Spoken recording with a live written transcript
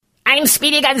I'm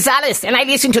Speedy Gonzales, and I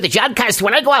listen to the Jodcast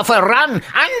when I go out for a run.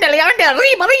 Andale,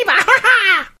 arriba, arriba, ha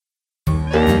ha!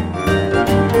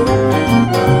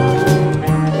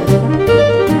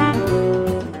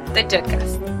 The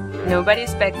Jodcast. Nobody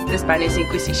expects the Spanish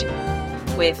Inquisition.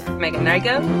 With Megan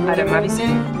Argo, Adam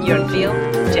Avison, Jorn Field,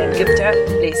 Jen Gupta,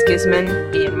 Liz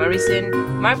Guzman, Ian Morison,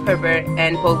 Mark Perber,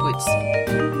 and Paul Woods.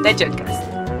 The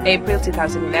Jodcast, April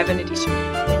 2011 edition.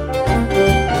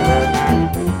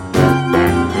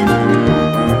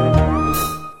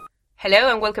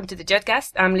 Hello and welcome to the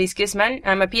Jodcast. I'm Liz Guzman.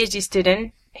 I'm a PhD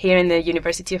student here in the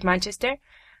University of Manchester.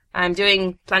 I'm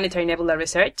doing planetary nebula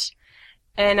research,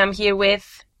 and I'm here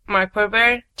with Mark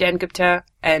Perber, Jen Gupta,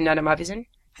 and Adam Avison.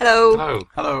 Hello. Hello.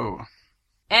 Hello.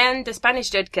 And the Spanish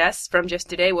Jodcast from just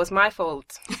today was my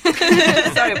fault.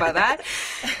 Sorry about that.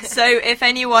 So if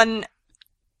anyone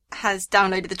has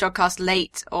downloaded the Jodcast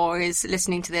late or is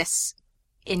listening to this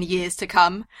in years to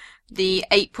come, the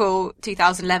April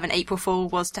 2011 April Fool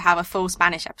was to have a full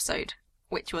Spanish episode,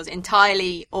 which was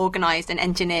entirely organised and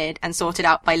engineered and sorted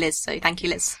out by Liz. So thank you,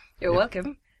 Liz. You're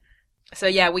welcome. So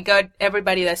yeah, we got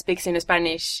everybody that speaks in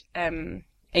Spanish in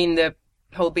the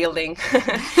whole building,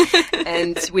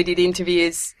 and we did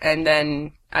interviews and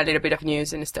then a little bit of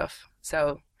news and stuff.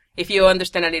 So if you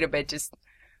understand a little bit, just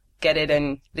get it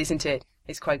and listen to it.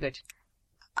 It's quite good.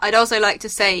 I'd also like to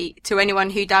say to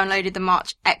anyone who downloaded the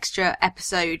March Extra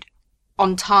episode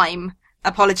on time,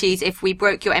 apologies if we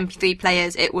broke your MP3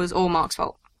 players. It was all Mark's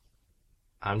fault.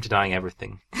 I'm denying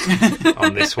everything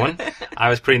on this one. I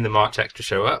was putting the March Extra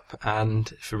show up,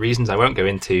 and for reasons I won't go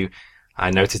into, I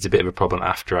noticed a bit of a problem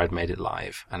after I'd made it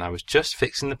live, and I was just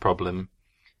fixing the problem.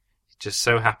 It just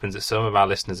so happens that some of our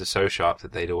listeners are so sharp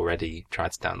that they'd already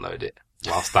tried to download it,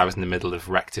 whilst I was in the middle of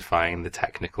rectifying the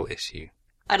technical issue.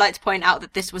 I'd like to point out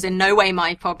that this was in no way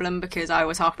my problem because I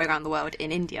was halfway around the world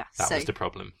in India. That was the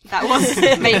problem.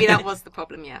 Maybe that was the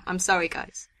problem, yeah. I'm sorry,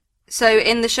 guys. So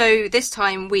in the show this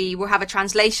time, we will have a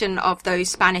translation of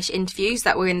those Spanish interviews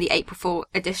that were in the April Fool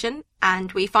edition,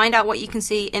 and we find out what you can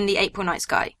see in the April night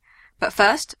sky. But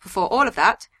first, before all of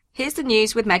that, here's the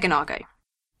news with Megan Argo.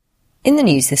 In the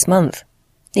news this month,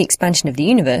 the expansion of the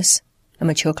universe, a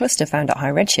mature cluster found at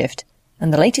high redshift,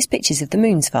 and the latest pictures of the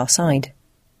moon's far side.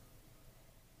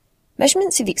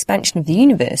 Measurements of the expansion of the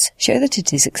universe show that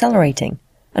it is accelerating,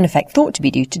 an effect thought to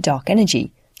be due to dark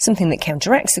energy, something that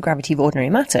counteracts the gravity of ordinary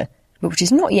matter, but which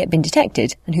has not yet been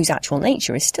detected and whose actual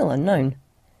nature is still unknown.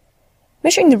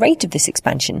 Measuring the rate of this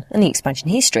expansion and the expansion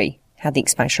history, how the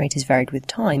expansion rate has varied with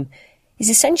time, is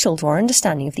essential to our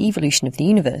understanding of the evolution of the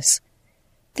universe.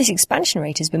 This expansion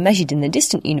rate has been measured in the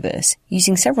distant universe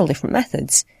using several different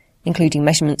methods, including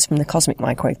measurements from the cosmic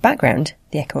microwave background,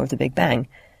 the echo of the Big Bang,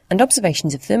 and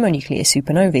observations of thermonuclear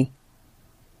supernovae.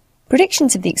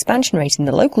 Predictions of the expansion rate in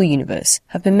the local universe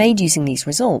have been made using these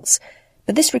results,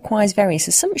 but this requires various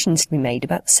assumptions to be made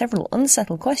about several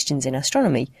unsettled questions in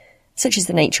astronomy, such as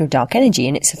the nature of dark energy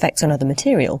and its effects on other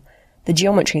material, the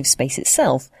geometry of space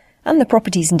itself, and the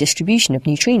properties and distribution of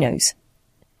neutrinos.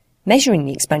 Measuring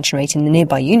the expansion rate in the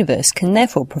nearby universe can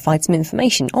therefore provide some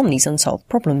information on these unsolved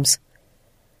problems.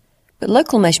 But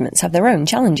local measurements have their own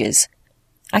challenges.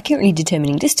 Accurately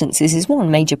determining distances is one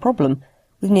major problem,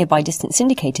 with nearby distance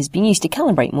indicators being used to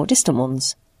calibrate more distant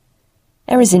ones.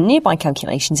 Errors in nearby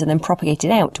calculations are then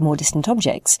propagated out to more distant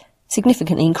objects,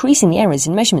 significantly increasing the errors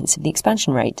in measurements of the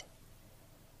expansion rate.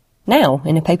 Now,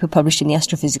 in a paper published in the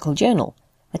Astrophysical Journal,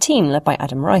 a team led by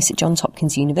Adam Rice at Johns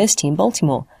Hopkins University in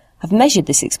Baltimore have measured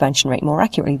this expansion rate more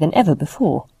accurately than ever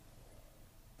before.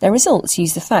 Their results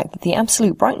use the fact that the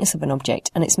absolute brightness of an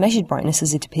object and its measured brightness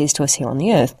as it appears to us here on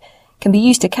the Earth can be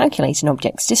used to calculate an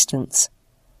object's distance.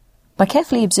 By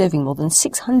carefully observing more than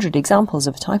 600 examples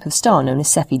of a type of star known as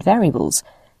Cepheid variables,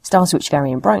 stars which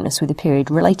vary in brightness with a period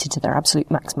related to their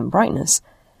absolute maximum brightness,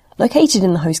 located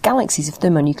in the host galaxies of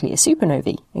thermonuclear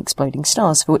supernovae, exploding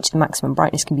stars for which the maximum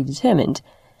brightness can be determined,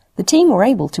 the team were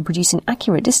able to produce an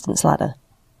accurate distance ladder.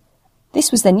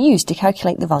 This was then used to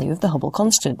calculate the value of the Hubble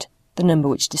constant, the number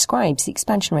which describes the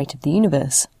expansion rate of the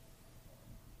universe.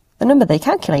 The number they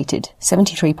calculated,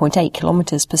 73.8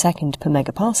 kilometers per second per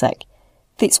megaparsec,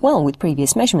 fits well with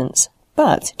previous measurements,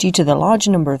 but, due to the large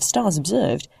number of stars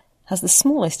observed, has the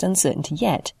smallest uncertainty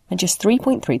yet, at just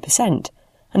 3.3%,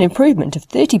 an improvement of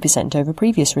 30% over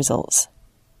previous results.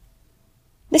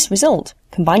 This result,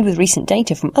 combined with recent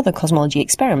data from other cosmology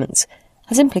experiments,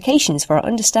 has implications for our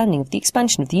understanding of the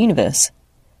expansion of the universe.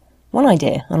 One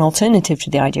idea, an alternative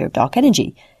to the idea of dark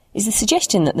energy, is the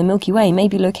suggestion that the Milky Way may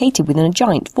be located within a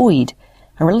giant void,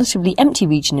 a relatively empty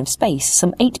region of space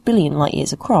some 8 billion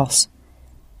light-years across.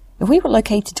 If we were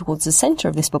located towards the centre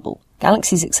of this bubble,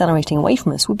 galaxies accelerating away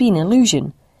from us would be an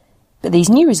illusion. But these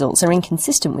new results are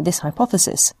inconsistent with this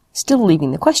hypothesis, still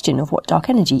leaving the question of what dark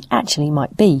energy actually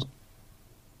might be.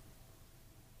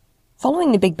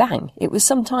 Following the Big Bang, it was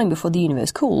some time before the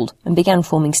universe cooled and began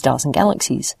forming stars and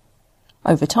galaxies.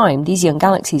 Over time, these young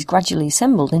galaxies gradually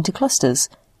assembled into clusters,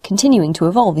 continuing to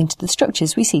evolve into the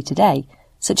structures we see today,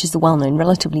 such as the well-known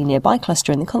relatively nearby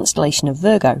cluster in the constellation of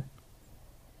Virgo.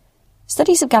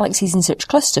 Studies of galaxies in such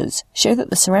clusters show that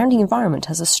the surrounding environment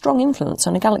has a strong influence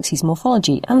on a galaxy's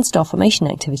morphology and star formation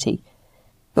activity.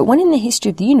 But when in the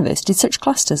history of the universe did such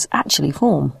clusters actually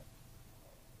form?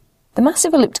 The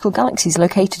massive elliptical galaxies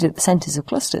located at the centres of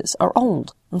clusters are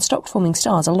old and stopped forming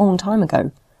stars a long time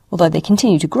ago, although they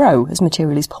continue to grow as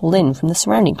material is pulled in from the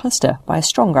surrounding cluster by a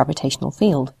strong gravitational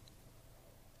field.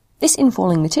 This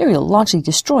infalling material largely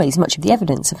destroys much of the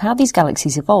evidence of how these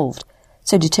galaxies evolved,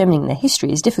 so determining their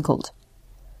history is difficult.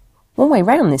 One way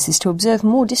round this is to observe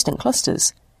more distant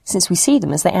clusters, since we see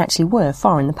them as they actually were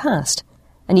far in the past,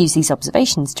 and use these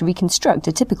observations to reconstruct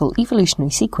a typical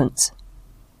evolutionary sequence.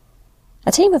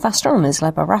 A team of astronomers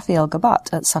led by Raphael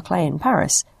Gabat at Saclay in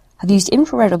Paris have used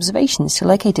infrared observations to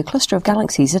locate a cluster of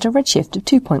galaxies at a redshift of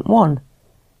 2.1.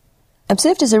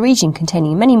 Observed as a region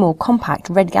containing many more compact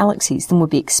red galaxies than would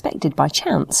be expected by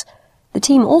chance, the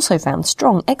team also found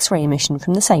strong X-ray emission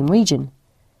from the same region.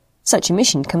 Such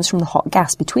emission comes from the hot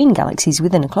gas between galaxies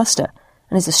within a cluster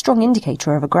and is a strong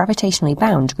indicator of a gravitationally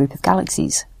bound group of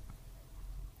galaxies.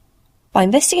 By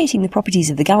investigating the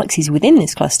properties of the galaxies within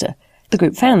this cluster, the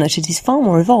group found that it is far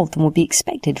more evolved than would be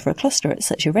expected for a cluster at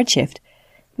such a redshift,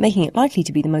 making it likely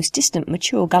to be the most distant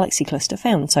mature galaxy cluster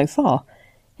found so far,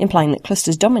 implying that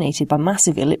clusters dominated by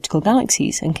massive elliptical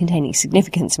galaxies and containing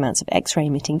significant amounts of X-ray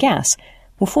emitting gas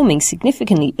were forming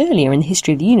significantly earlier in the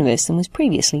history of the universe than was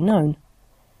previously known.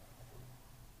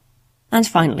 And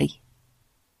finally,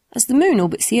 as the Moon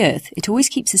orbits the Earth, it always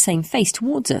keeps the same face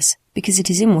towards us because it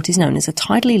is in what is known as a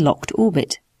tidally locked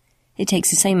orbit. It takes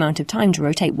the same amount of time to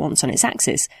rotate once on its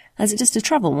axis as it does to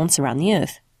travel once around the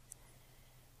Earth.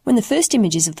 When the first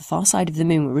images of the far side of the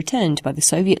Moon were returned by the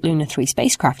Soviet Luna 3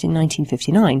 spacecraft in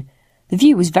 1959, the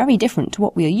view was very different to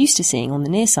what we are used to seeing on the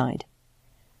near side.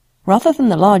 Rather than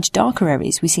the large darker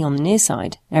areas we see on the near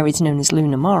side, areas known as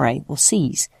lunar mare or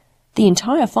seas, the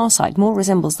entire far side more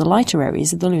resembles the lighter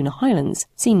areas of the lunar highlands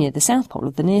seen near the south pole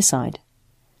of the near side.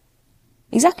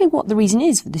 Exactly what the reason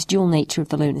is for this dual nature of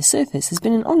the lunar surface has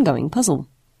been an ongoing puzzle.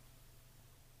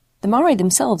 The mare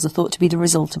themselves are thought to be the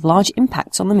result of large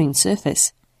impacts on the Moon's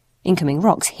surface. Incoming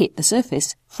rocks hit the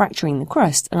surface, fracturing the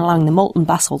crust and allowing the molten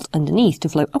basalt underneath to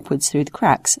flow upwards through the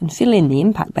cracks and fill in the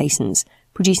impact basins,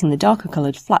 producing the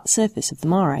darker-coloured flat surface of the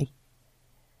mare.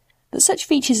 That such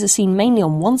features are seen mainly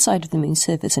on one side of the Moon's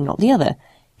surface and not the other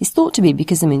is thought to be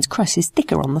because the Moon's crust is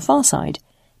thicker on the far side,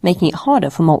 making it harder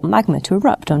for molten magma to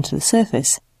erupt onto the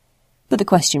surface. But the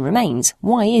question remains,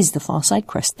 why is the far side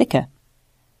crust thicker?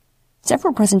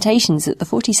 Several presentations at the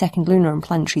 42nd Lunar and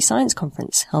Planetary Science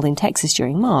Conference, held in Texas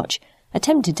during March,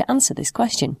 attempted to answer this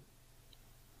question.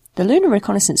 The Lunar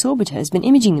Reconnaissance Orbiter has been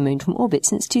imaging the Moon from orbit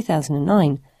since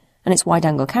 2009, and its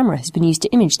wide-angle camera has been used to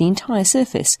image the entire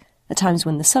surface, at times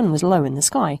when the Sun was low in the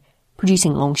sky,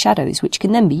 producing long shadows which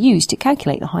can then be used to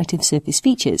calculate the height of surface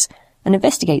features and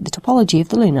investigate the topology of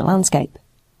the lunar landscape.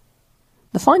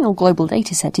 The final global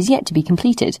dataset is yet to be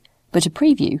completed, but a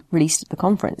preview, released at the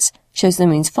conference, shows the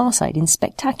Moon's far side in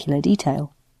spectacular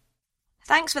detail.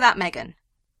 Thanks for that, Megan.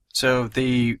 So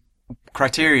the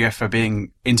criteria for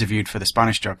being interviewed for the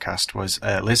Spanish Jodcast was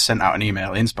Liz sent out an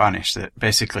email in Spanish that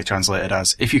basically translated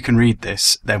as, if you can read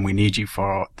this, then we need you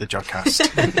for the Jodcast.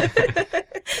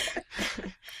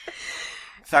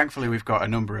 Thankfully, we've got a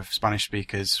number of Spanish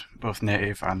speakers, both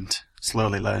native and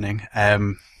slowly learning,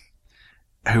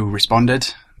 who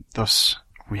responded. Thus,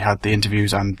 we had the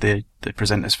interviews and the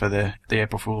presenters for the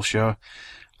April Fool's show.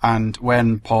 And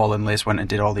when Paul and Liz went and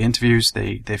did all the interviews,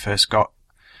 they first got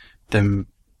the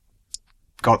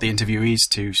interviewees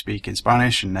to speak in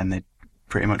Spanish, and then they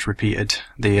pretty much repeated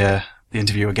the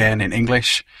interview again in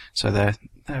English. So they're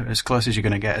as close as you're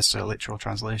going to get as a literal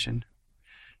translation.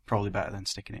 Probably better than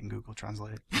sticking it in Google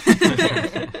Translate.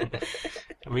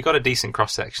 And we got a decent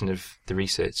cross-section of the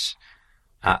research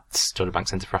at Jodrell Bank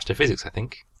Centre for Astrophysics, I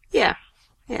think. Yeah,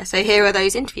 so here are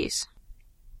those interviews.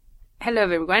 Hello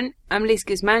everyone, I'm Liz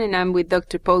Guzman and I'm with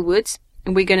Dr. Paul Woods,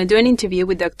 and we're going to do an interview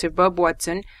with Dr. Bob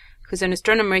Watson, who's an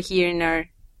astronomer here in our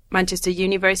Manchester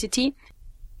University.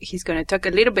 He's going to talk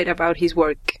a little bit about his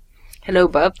work. Hello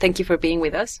Bob, thank you for being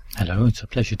with us. Hello, it's a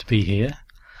pleasure to be here.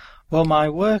 Well, my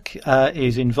work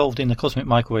is involved in the cosmic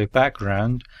microwave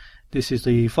background. This is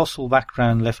the fossil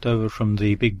background left over from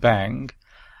the Big Bang,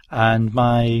 and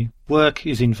my work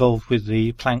is involved with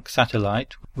the Planck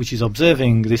satellite, which is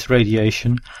observing this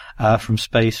radiation from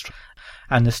space.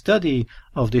 And the study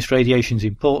of this radiation is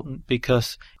important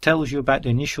because it tells you about the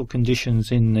initial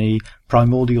conditions in the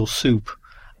primordial soup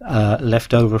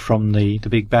left over from the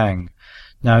Big Bang.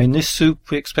 Now, in this soup,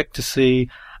 we expect to see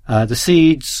the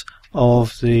seeds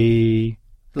of the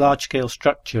large-scale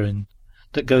structure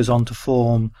that goes on to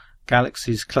form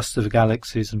galaxies, clusters of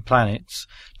galaxies and planets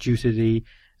due to the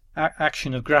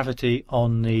action of gravity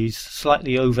on these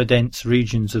slightly overdense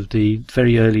regions of the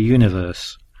very early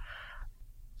universe.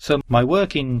 So my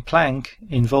work in Planck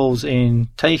involves in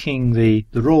taking the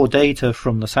raw data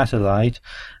from the satellite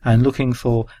and looking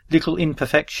for little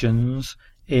imperfections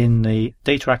in the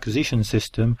data acquisition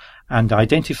system and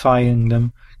identifying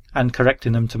them and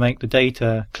correcting them to make the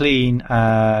data clean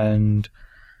and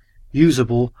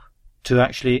usable to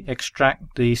actually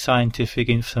extract the scientific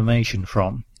information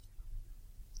from.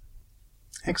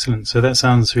 Excellent. So that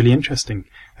sounds really interesting.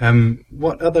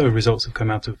 What other results have come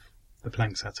out of the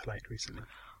Planck satellite recently?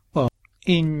 Well,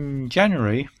 in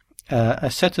January, a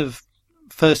set of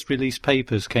first release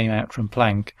papers came out from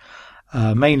Planck,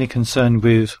 mainly concerned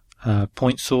with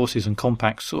point sources and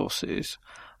compact sources.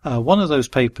 One of those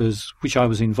papers, which I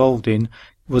was involved in,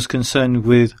 was concerned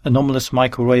with anomalous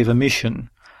microwave emission.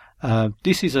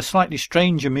 This is a slightly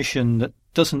strange emission that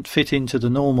doesn't fit into the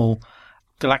normal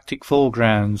galactic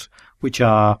foregrounds, which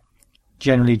are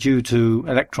generally due to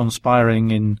electron spiraling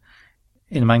in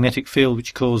a magnetic field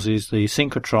which causes the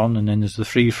synchrotron, and then there's the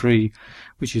free,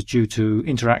 which is due to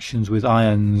interactions with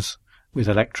ions with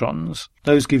electrons.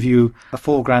 Those give you a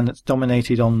foreground that's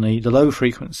dominated on the low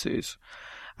frequencies.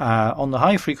 On the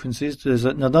high frequencies, there's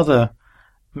another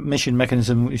emission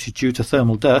mechanism which is due to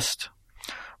thermal dust,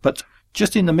 but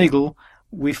just in the middle,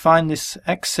 we find this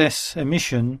excess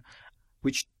emission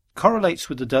which correlates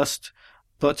with the dust,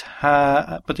 but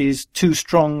is too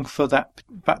strong for that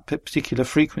particular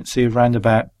frequency around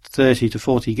about 30 to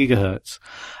 40 gigahertz,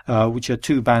 which are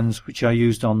two bands which are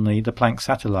used on the Planck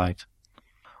satellite.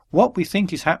 What we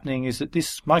think is happening is that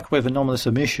this microwave anomalous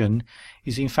emission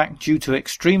is in fact due to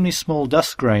extremely small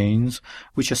dust grains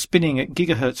which are spinning at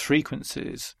gigahertz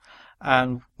frequencies.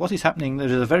 And what is happening, there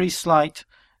is a very slight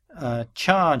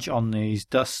charge on these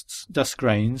dust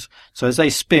grains, so as they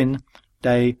spin,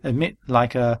 they emit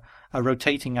like a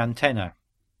rotating antenna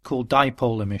called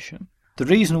dipole emission. The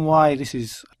reason why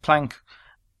Planck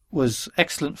was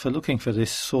excellent for looking for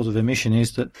this sort of emission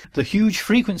is that the huge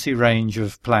frequency range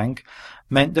of Planck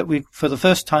meant that for the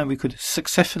first time, we could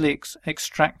successfully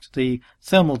extract the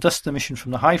thermal dust emission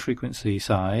from the high frequency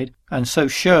side, and so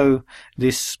show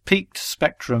this peaked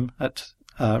spectrum at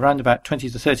around about 20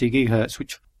 to 30 gigahertz,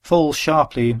 which falls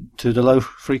sharply to the low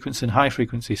frequency and high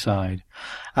frequency side,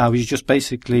 which is just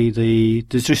basically the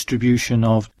distribution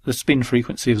of the spin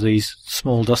frequency of these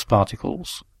small dust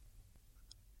particles.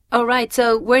 All right.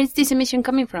 So where is this emission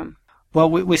coming from? Well,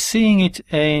 we're seeing it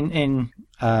in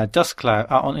dust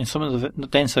cloud, in some of the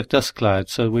denser dust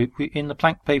clouds. So we in the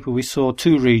Planck paper we saw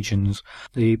two regions: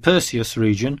 the Perseus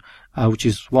region, which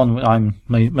is one I'm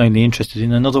mainly interested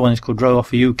in. Another one is called Rho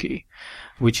Ophiuchi,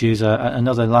 which is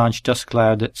another large dust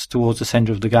cloud that's towards the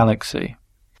center of the galaxy.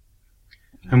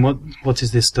 And what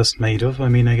is this dust made of? I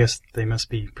mean, I guess they must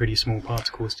be pretty small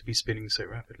particles to be spinning so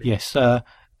rapidly. Yes.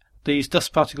 These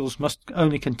dust particles must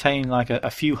only contain like a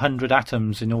few hundred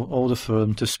atoms in order for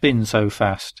them to spin so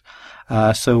fast.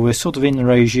 So we're sort of in the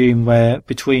regime where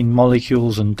between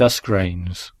molecules and dust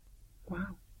grains.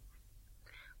 Wow.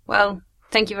 Well,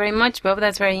 thank you very much, Bob.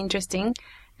 That's very interesting.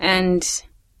 And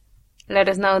let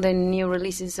us know the new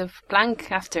releases of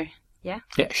Planck after. Yeah?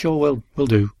 Yeah, sure, we'll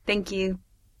do. Thank you.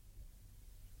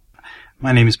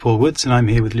 My name is Paul Woods, and I'm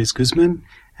here with Liz Guzman,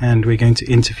 and we're going to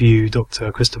interview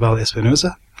Dr. Cristobal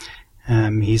Espinoza.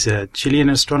 He's a Chilean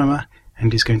astronomer,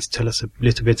 and he's going to tell us a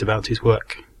little bit about his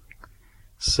work.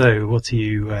 So, what are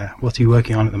you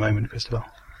working on at the moment, Cristobal?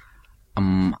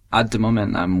 At the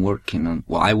moment, I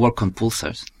work on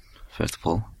pulsars, first of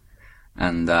all,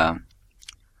 and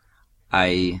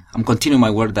I'm continuing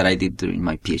my work that I did during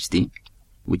my PhD,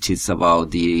 which is about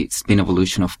the spin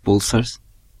evolution of pulsars.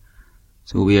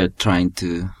 So we are trying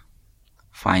to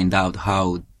find out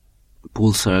how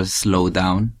pulsars slow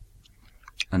down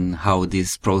and how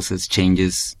this process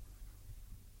changes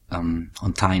on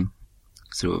time.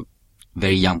 So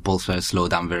very young pulsars slow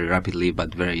down very rapidly,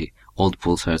 but very old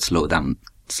pulsars slow down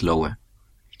slower.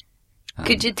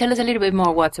 Could you tell us a little bit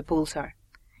more what's a pulsar?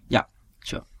 Yeah,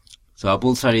 sure. So a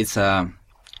pulsar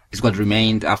is what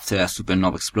remained after a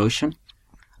supernova explosion.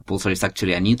 A pulsar is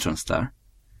actually a neutron star,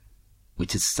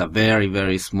 which is a very,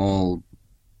 very small,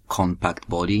 compact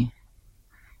body,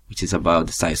 which is about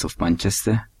the size of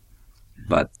Manchester.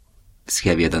 but it's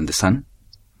heavier than the sun,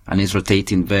 and it's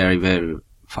rotating very, very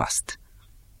fast.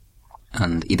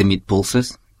 And it emits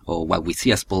pulses, or what we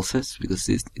see as pulses, because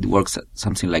it works at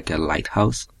something like a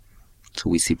lighthouse. So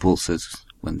we see pulses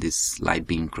when this light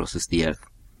beam crosses the Earth.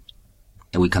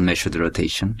 And we can measure the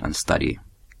rotation and study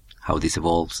how this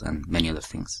evolves and many other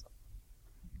things.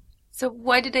 So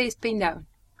why do they spin down?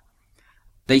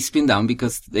 They spin down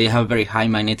because they have a very high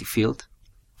magnetic field,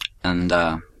 and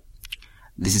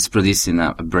this is producing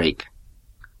a break.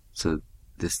 So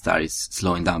the star is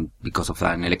slowing down because of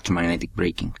an electromagnetic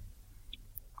braking.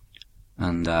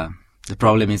 And the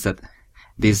problem is that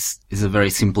this is a very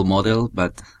simple model,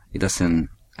 but it doesn't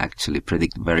actually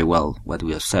predict very well what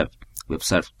we observe. We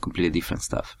observe completely different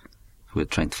stuff. We're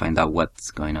trying to find out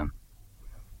what's going on.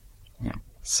 Yeah.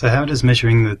 So how does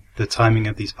measuring the timing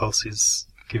of these pulses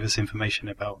give us information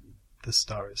about the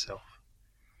star itself?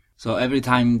 So every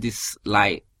time this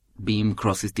light beam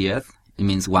crosses the Earth, it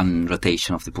means one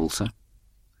rotation of the pulsar.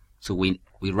 So we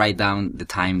write down the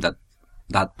time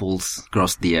that pulse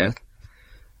crossed the Earth.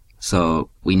 So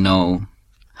we know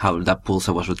how that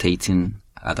pulsar was rotating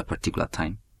at a particular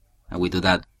time. And we do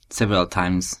that several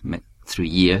times through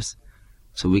years.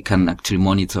 So we can actually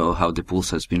monitor how the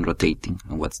pulsar has been rotating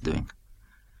and what's doing.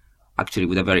 Actually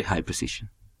with a very high precision.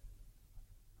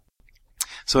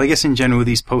 So I guess in general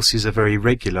these pulses are very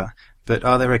regular, but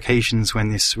are there occasions when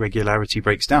this regularity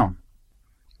breaks down?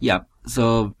 Yeah,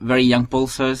 so very young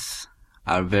pulsars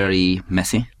are very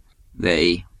messy.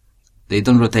 They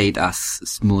don't rotate as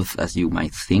smooth as you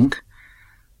might think.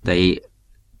 They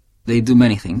do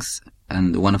many things,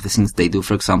 and one of the things they do,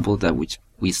 for example, that which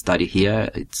we study here,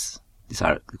 these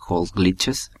are called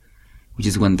glitches, which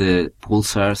is when the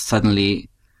pulsar suddenly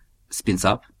spins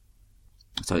up.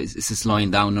 So it's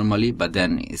slowing down normally, but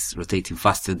then it's rotating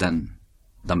faster than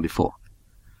before.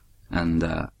 And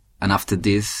after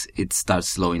this, it starts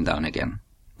slowing down again,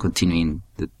 continuing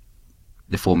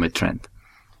the former trend.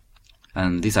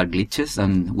 And these are glitches,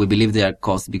 and we believe they are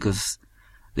caused because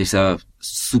there's a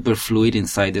superfluid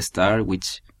inside the star,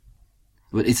 which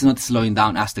it's not slowing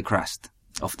down as the crust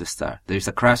of the star. There is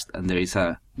a crust and there is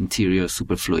a interior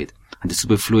superfluid, and the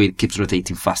superfluid keeps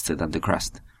rotating faster than the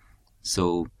crust.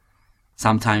 So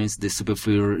sometimes the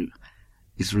superfluid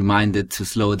is reminded to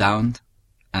slow down,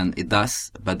 and it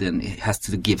does, but then it has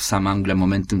to give some angular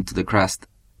momentum to the crust,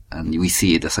 and we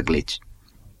see it as a glitch.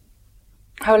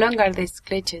 How long are these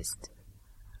glitches?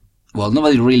 Well,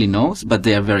 nobody really knows, but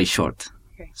they are very short.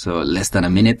 Okay. So less than a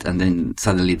minute, and then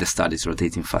suddenly the star is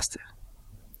rotating faster.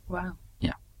 Wow.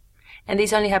 Yeah. And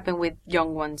these only happen with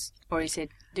young ones, or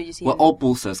do you see? Well, all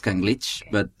pulsars can glitch, okay.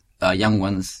 But young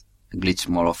ones glitch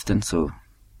more often. So,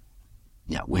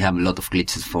 yeah, we have a lot of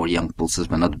glitches for young pulsars,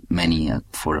 but not many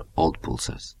for old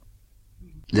pulsars.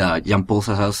 The young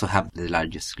pulsars also have the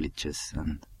largest glitches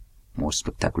and more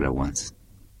spectacular ones.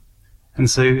 And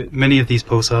so many of these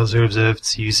pulsars are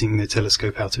observed using the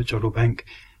telescope out at Jodrell Bank.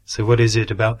 So what is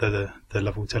it about the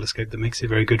Lovell telescope that makes it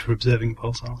very good for observing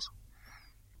pulsars?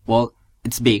 Well,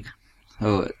 it's big.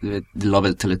 So the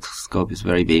Lovell telescope is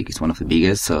very big. It's one of the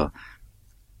biggest. So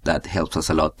that helps us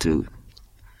a lot too,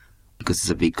 because it's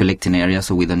a big collecting area.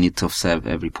 So we don't need to observe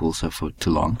every pulsar for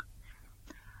too long.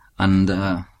 And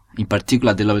in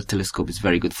particular, the Lovell telescope is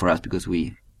very good for us because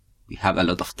we have a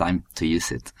lot of time to use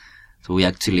it. So we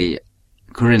actually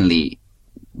currently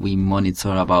we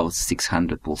monitor about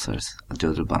 600 pulsars at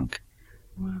Jodrell Bank.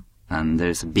 Wow. And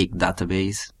there's a big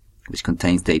database which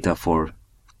contains data for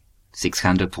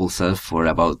 600 pulsars for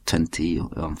about 20,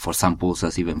 for some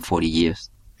pulsars even 40 years.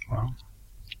 Wow.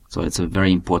 So it's a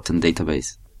very important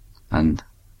database. And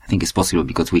I think it's possible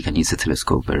because we can use the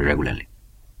telescope very regularly.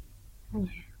 Yeah.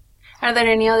 Are there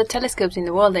any other telescopes in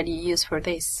the world that you use for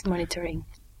this monitoring?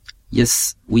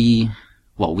 Yes, we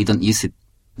don't use it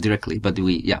directly, but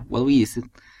we use it.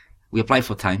 We apply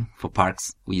for time for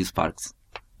Parkes. We use Parkes.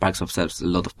 Parkes observes a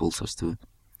lot of pulsars too.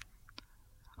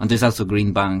 And there's also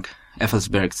Green Bank.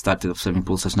 Effelsberg started observing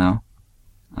pulsars now.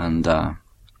 And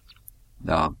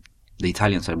the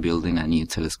Italians are building a new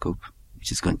telescope,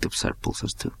 which is going to observe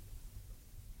pulsars too.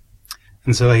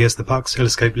 And so I guess the Parkes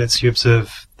telescope lets you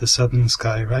observe the southern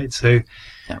sky, right? So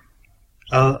yeah.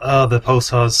 Are the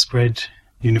pulsars spread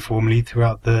uniformly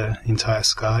throughout the entire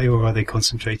sky, or are they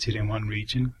concentrated in one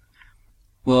region?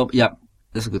 Well, yeah,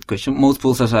 that's a good question. Most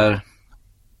pulsars are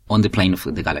on the plane of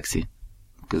the galaxy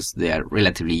because they are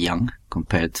relatively young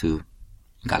compared to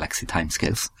galaxy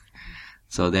timescales.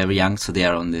 So they're young, so they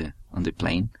are on the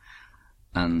plane.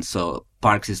 And so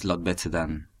Parkes is a lot better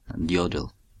than Jodrell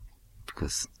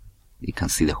because you can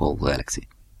see the whole galaxy.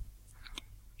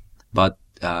 But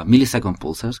millisecond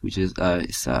pulsars, which is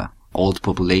old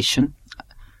population,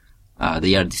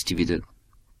 they are distributed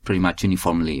pretty much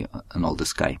uniformly on all the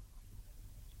sky.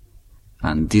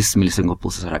 And these millisecond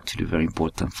pulsars are actually very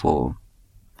important for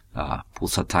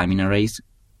pulsar timing arrays,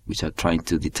 which are trying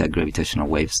to detect gravitational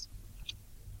waves.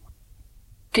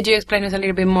 Could you explain us a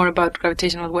little bit more about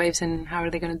gravitational waves and how are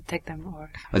they going to detect them? Or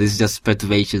This is just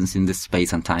perturbations in the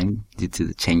space and time due to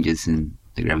the changes in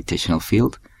the gravitational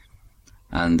field.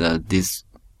 And these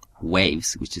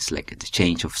waves, which is like the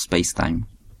change of space-time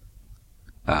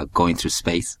going through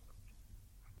space,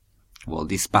 well,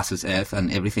 this passes Earth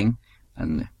and everything.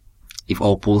 And if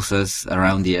all pulsars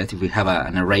around the Earth, if we have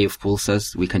an array of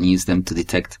pulsars, we can use them to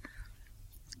detect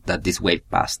that this wave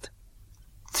passed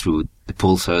through the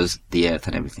pulsars, the Earth,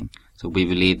 and everything. So we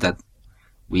believe that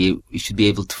we should be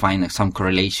able to find some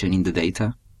correlation in the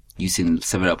data using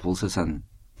several pulsars and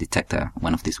detect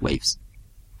one of these waves,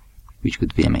 which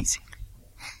would be amazing.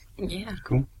 yeah,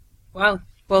 Cool. wow.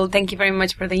 Well, thank you very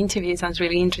much for the interview. It sounds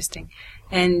really interesting.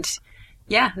 And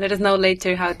yeah, let us know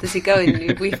later how does it go and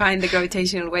if we find the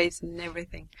gravitational waves and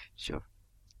everything. Sure.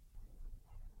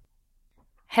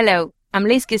 Hello, I'm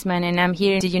Liz Guzman and I'm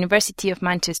here at the University of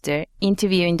Manchester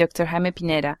interviewing Dr. Jaime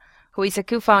Pineda, who is a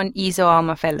co-found ESO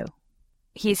Alma Fellow.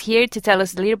 He's here to tell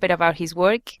us a little bit about his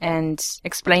work and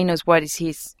explain us what is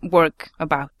his work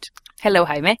about. Hello,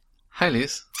 Jaime. Hi,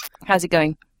 Liz. How's it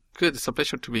going? Good. It's a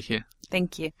pleasure to be here.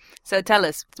 Thank you. So tell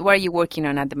us, what are you working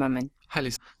on at the moment? Hi,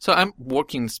 Liz. So I'm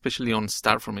working especially on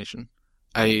star formation.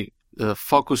 I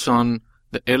focus on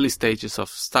the early stages of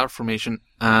star formation,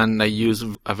 and I use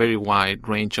a very wide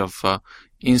range of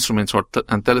instruments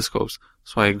and telescopes.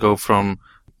 So I go from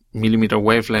millimeter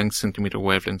wavelengths, centimeter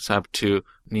wavelengths, up to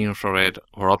near-infrared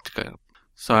or optical.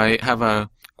 So I have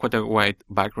quite a wide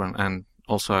background and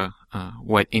also a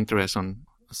wide interest on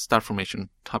star formation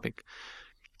topic.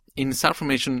 In star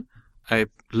formation, I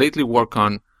lately work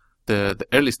on the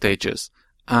early stages.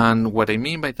 And what I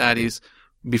mean by that is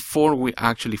before we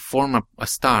actually form a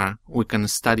star, we can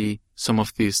study some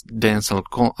of these dense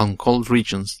and cold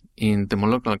regions in the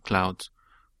molecular clouds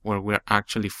where we're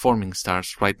actually forming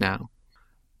stars right now.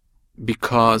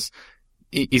 Because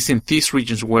it's in these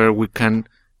regions where we can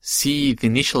see the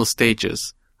initial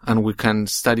stages and we can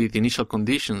study the initial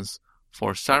conditions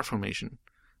for star formation.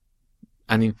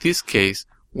 And in this case,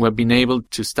 we've been able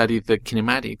to study the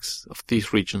kinematics of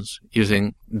these regions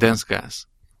using dense gas,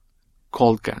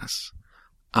 cold gas.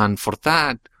 And for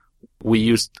that, we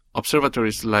used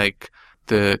observatories like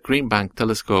the Green Bank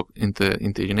telescope in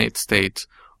the United States,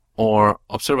 or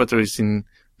observatories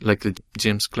like the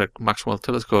James Clerk Maxwell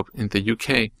telescope in the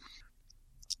UK,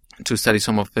 to study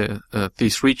some of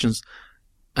these regions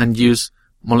and use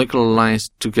molecular lines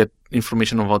to get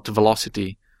information about the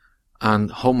velocity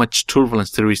and how much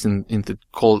turbulence there is in the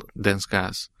cold dense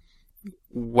gas.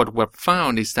 What we've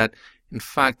found is that, in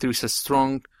fact, there is a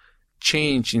strong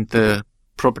change in the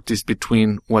properties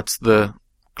between what's the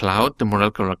cloud, the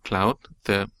molecular cloud,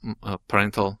 the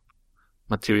parental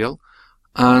material,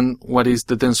 and what is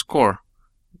the dense core,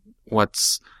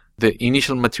 what's the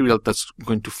initial material that's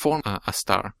going to form a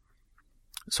star.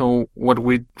 So what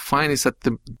we find is that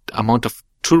the amount of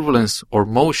turbulence or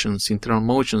motions, internal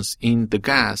motions in the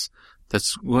gas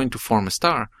that's going to form a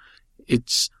star,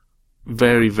 it's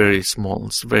very, very small.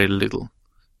 It's very little.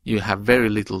 You have very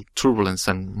little turbulence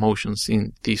and motions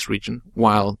in this region,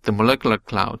 while the molecular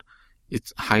cloud,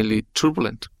 it's highly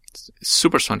turbulent. It's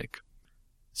supersonic.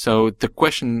 So the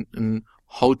question on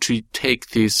how to take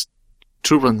this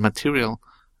turbulent material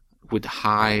with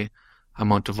high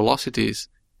amount of velocities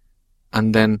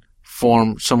and then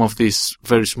form some of these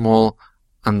very small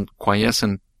and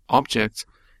quiescent objects,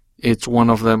 it's one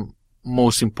of the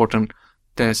most important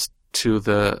tests to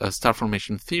the star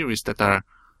formation theories that are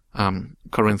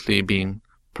currently being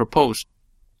proposed.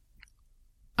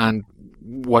 And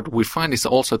what we find is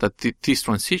also that this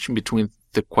transition between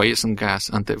the quiescent gas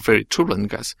and the very turbulent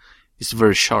gas is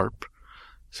very sharp.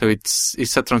 So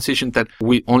it's a transition that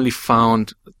we only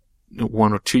found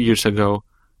 1 or 2 years ago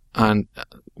and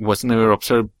was never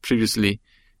observed previously.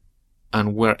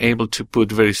 And we're able to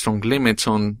put very strong limits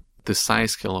on the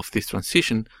size scale of this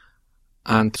transition.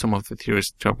 And some of the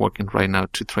theorists are working right now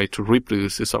to try to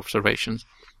reproduce these observations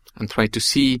and try to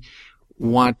see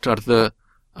what are the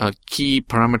key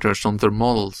parameters on their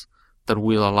models that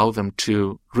will allow them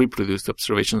to reproduce the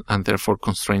observations and therefore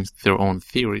constrain their own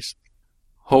theories.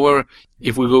 However,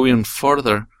 if we go even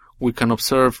further, we can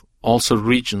observe also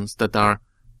regions that are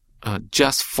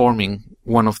just forming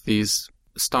one of these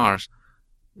stars,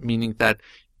 meaning that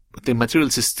the material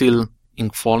is still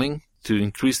falling to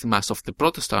increase the mass of the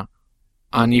protostar.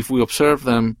 And if we observe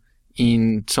them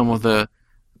in some of the,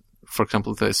 for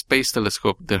example, the space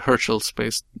telescope, the Herschel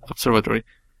Space Observatory,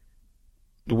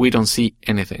 we don't see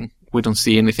anything. We don't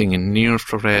see anything in near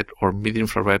infrared or mid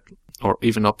infrared or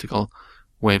even optical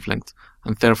wavelength.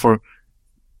 And therefore,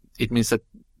 it means that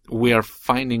we are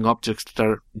finding objects that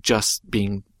are just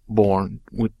being born.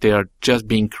 They are just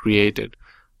being created.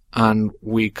 And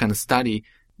we can study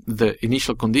the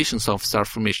initial conditions of star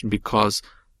formation because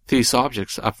these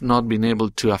objects have not been able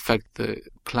to affect the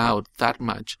cloud that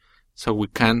much. So we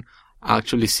can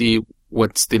actually see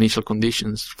what's the initial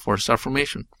conditions for star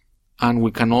formation. And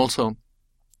we can also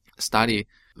study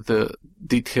the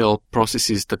detailed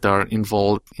processes that are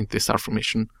involved in the star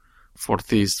formation for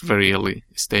these very early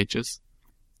stages.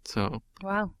 So,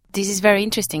 wow, this is very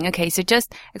interesting. Okay, so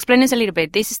just explain us a little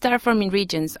bit. These star-forming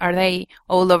regions, are they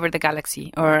all over the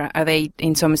galaxy, or are they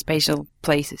in some spatial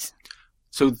places?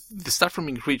 So the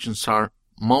star-forming regions are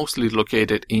mostly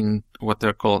located in what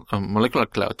they're called molecular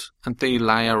clouds, and they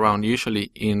lie around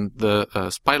usually in the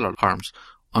spiral arms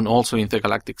and also in the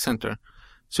galactic center.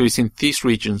 So it's in these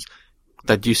regions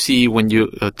that you see when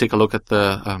you take a look at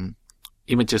the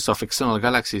images of external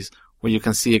galaxies, where you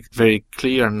can see very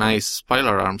clear, nice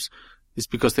spiral arms. It's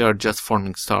because they are just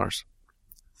forming stars.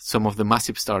 Some of the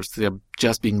massive stars, they are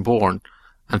just being born,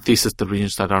 and these are the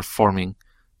regions that are forming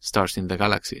stars in the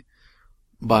galaxy.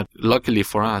 But luckily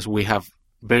for us, we have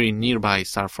very nearby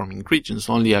star-forming regions,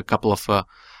 only a couple of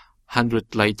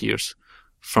 100 light years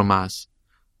from us.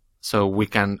 So we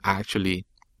can actually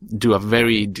do a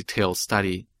very detailed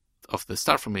study of the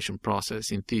star formation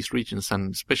process in these regions,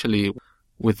 and especially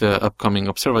with the upcoming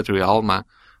observatory ALMA,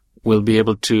 we'll be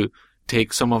able to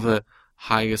take some of the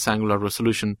highest angular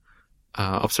resolution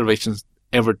observations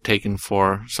ever taken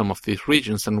for some of these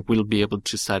regions, and we'll be able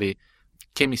to study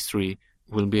chemistry.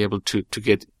 We'll be able to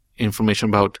get information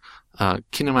about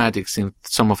kinematics in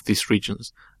some of these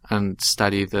regions and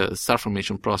study the star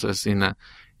formation process in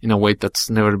a way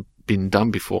that's never been done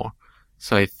before.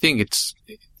 So I think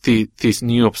this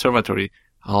new observatory,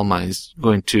 ALMA, is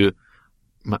going to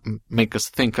make us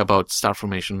think about star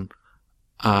formation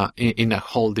in a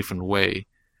whole different way,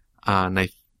 and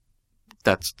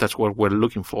that's what we're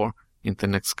looking for in the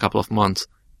next couple of months,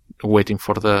 waiting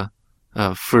for the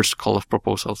first call of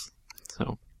proposals.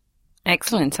 So,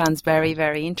 excellent. Sounds very,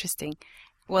 very interesting.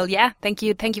 Well, yeah, thank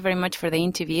you very much for the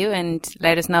interview, and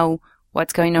let us know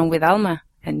what's going on with ALMA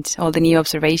and all the new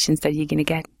observations that you're going to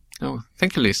get. Oh,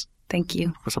 thank you, Liz. Thank you.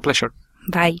 It was a pleasure.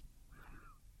 Bye.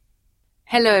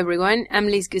 Hello, everyone. I'm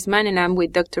Liz Guzman, and I'm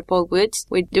with Dr. Paul Woods.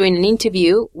 We're doing an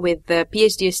interview with the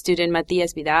PhD student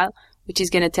Matias Vidal, which is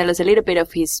going to tell us a little bit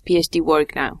of his PhD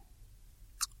work now.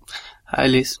 Hi,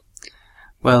 Liz.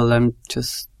 Well, I'm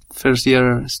just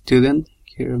first-year student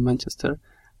here in Manchester,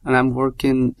 and I'm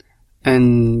working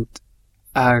on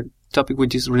a topic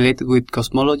which is related with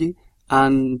cosmology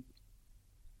and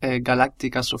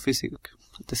galactic astrophysics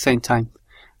at the same time.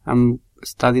 I'm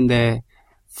studying the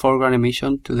foreground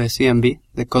emission to the CMB,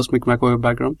 the cosmic microwave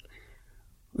background,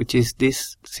 which is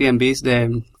this CMB is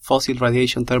the fossil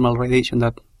radiation, thermal radiation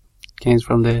that came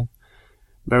from the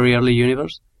very early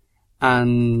universe.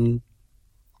 And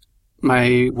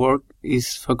my work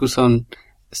is focused on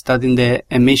studying the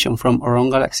emission from our own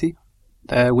galaxy,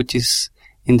 which is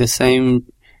in the same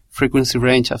frequency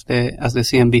range as the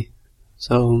CMB.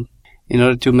 So in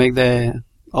order to make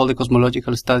all the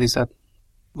cosmological studies that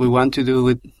we want to do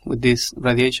with this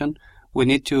radiation, we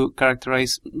need to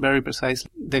characterize very precisely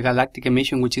the galactic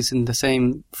emission, which is in the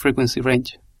same frequency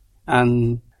range.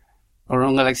 And our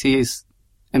own galaxy is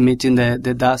emitting the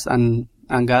dust and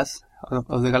gas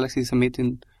of the galaxy is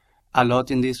emitting a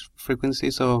lot in this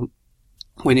frequency. So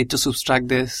we need to subtract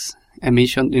this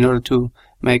emission in order to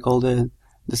make all the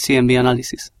CMB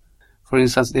analysis. For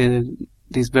instance,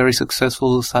 this very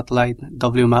successful satellite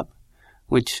WMAP,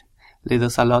 which leads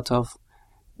us a lot of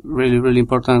really, really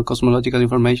important cosmological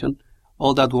information.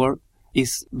 All that work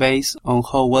is based on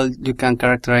how well you can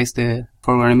characterize the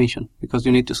foreground emission, because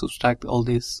you need to subtract all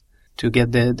this to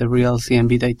get the real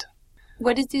CMB data.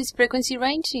 What is this frequency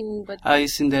range in?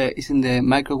 It's in the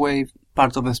microwave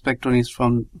part of the spectrum. Is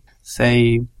from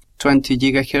say 20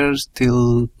 gigahertz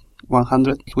till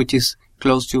 100, which is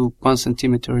close to 1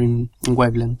 centimeter in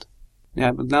wavelength.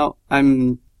 Yeah, but now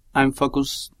I'm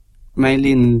focused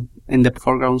mainly in the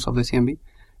foregrounds of the CMB,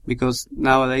 because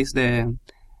nowadays the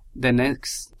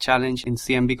next challenge in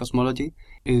CMB cosmology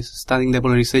is studying the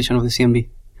polarization of the CMB,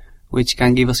 which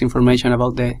can give us information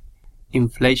about the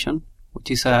inflation,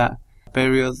 which is a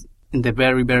period in the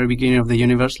very, very beginning of the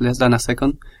universe, less than a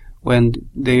second, when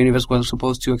the universe was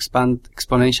supposed to expand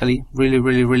exponentially really,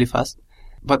 really, really fast.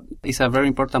 But it's a very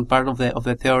important part of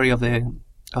the theory of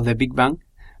the Big Bang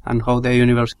and how the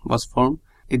universe was formed.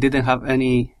 It didn't have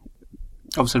any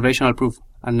observational proof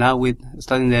And now with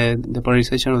studying the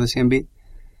polarization of the CMB,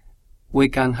 we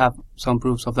can have some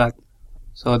proofs of that.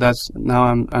 So now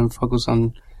I'm focused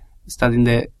on studying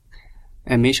the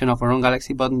emission of our own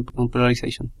galaxy, but on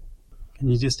polarization. Can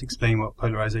you just explain what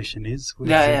polarization is? Where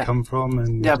does it come from?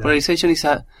 And, polarization is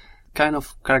a kind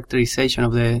of characterization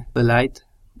of the light.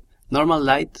 Normal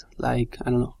light, like,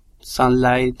 I don't know,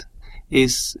 sunlight,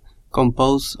 is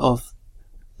composed of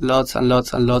lots and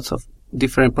lots and lots of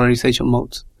different polarization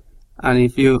modes. And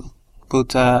if you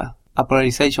put a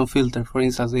polarization filter, for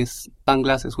instance, these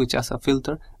sunglasses which has a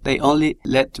filter, they only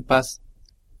let to pass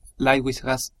light which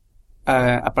has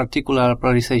a particular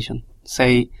polarization,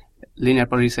 say linear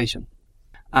polarization.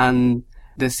 And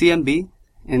the CMB,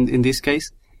 in this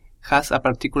case, has a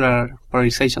particular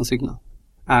polarization signal.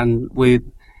 And with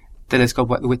telescope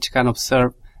which can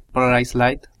observe polarized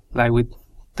light, like with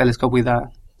telescope with a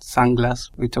sunglass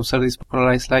which observes this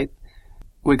polarized light,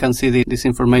 we can see this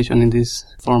information in this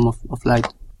form of light.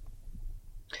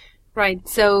 Right.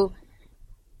 So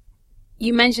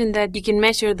you mentioned that you can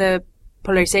measure the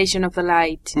polarization of the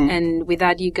light, and with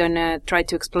that you're gonna try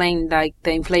to explain like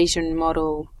the inflation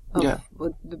model of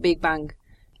the Big Bang.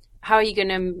 How are you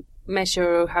gonna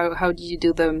measure? How do you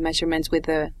do the measurements with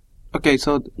the? Okay,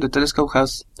 so the telescope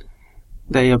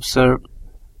they observe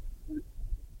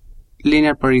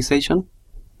linear polarization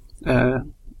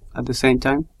at the same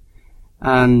time,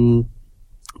 and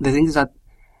the thing is that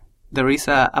there is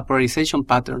a polarization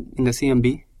pattern in the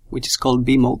CMB which is called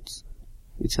B modes.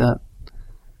 It's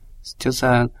just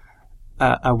a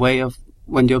way of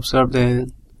when you observe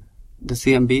the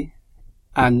CMB,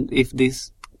 and if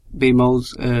these B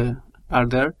modes are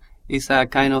there, it's a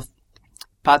kind of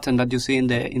pattern that you see in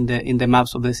the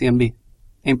maps of the CMB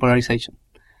in polarization.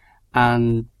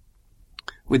 And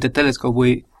with the telescope,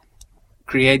 we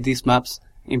create these maps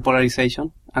in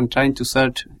polarization and trying to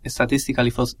search statistically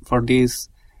for these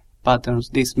patterns,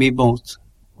 these B modes,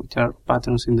 which are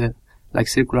patterns like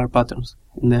circular patterns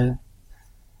in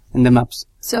the maps.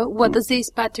 So what does this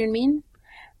pattern mean?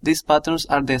 These patterns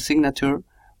are the signature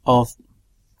of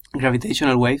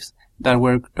gravitational waves that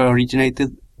were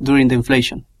originated during the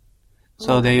inflation.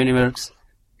 So the universe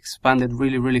expanded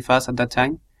really, really fast at that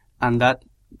time, and that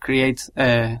creates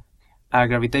a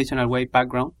gravitational wave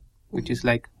background, which is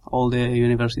like all the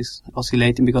universe is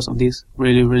oscillating because of this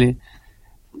really, really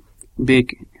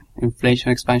big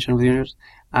inflation expansion of the universe.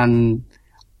 And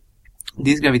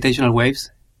these gravitational waves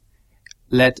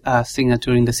led a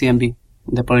signature in the CMB, in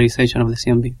the polarization of the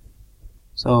CMB.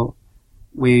 So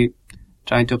we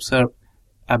trying to observe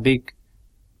a big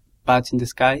patch in the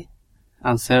sky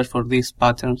and search for these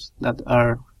patterns that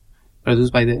are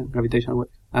produced by the gravitational wave.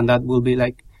 And that will be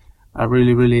like a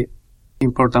really, really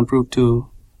important proof to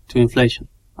inflation.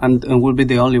 And will be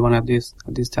the only one at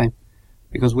this time,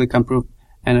 because we can prove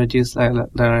energies that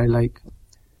are like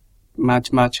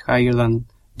much, much higher than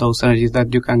those energies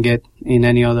that you can get in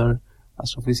any other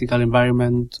astrophysical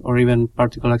environment or even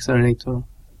particle accelerator.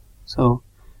 So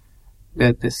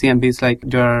the CMB is like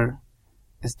you're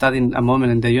studying a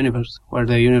moment in the universe where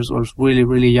the universe was really,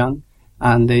 really young,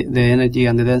 and the energy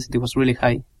and the density was really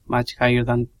high, much higher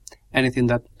than anything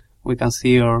that we can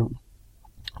see or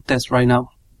test right now.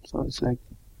 So it's like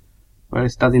we're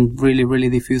studying really, really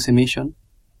diffuse emission,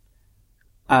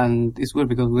 and it's weird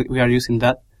because we are using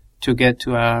that to get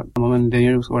to a moment in the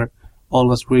universe where all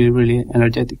was really, really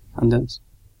energetic and dense.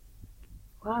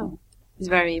 Wow. It's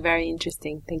very, very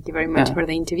interesting. Thank you very much for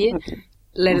the interview. Okay.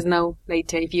 Let us know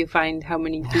later if you find how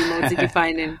many B modes did you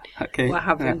find and what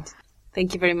happened. Yeah.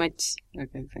 Thank you very much.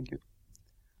 Okay, thank you.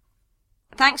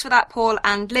 Thanks for that, Paul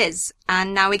and Liz.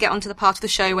 And now we get on to the part of the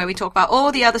show where we talk about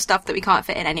all the other stuff that we can't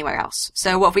fit in anywhere else.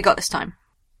 So what have we got this time?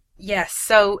 Yes,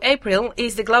 so April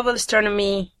is the Global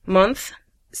Astronomy Month.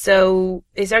 So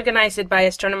it's organized by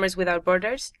Astronomers Without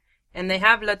Borders, and they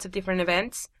have lots of different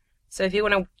events. So if you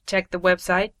want to check the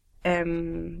website,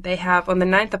 they have on the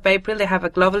 9th of April, they have a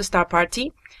Global Star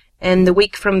Party, and the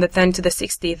week from the 10th to the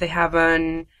 16th, they have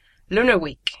an Lunar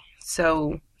Week.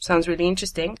 So sounds really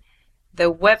interesting.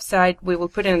 The website, we will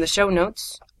put it in the show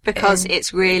notes. Because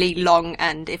it's really long,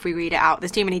 and if we read it out,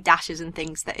 there's too many dashes and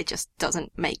things that it just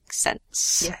doesn't make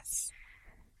sense. Yes.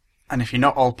 And if you're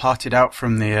not all partied out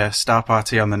from the Star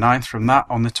Party on the 9th, from that,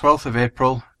 on the 12th of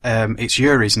April, it's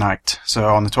Yuri's night. So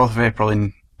on the 12th of April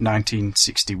in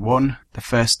 1961, the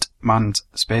first manned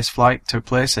space flight took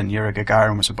place, and Yuri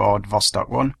Gagarin was aboard Vostok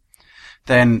 1.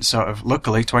 Then, sort of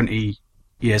luckily, 20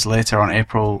 years later, on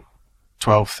April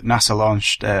 12th, NASA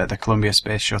launched the Columbia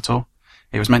Space Shuttle.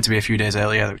 It was meant to be a few days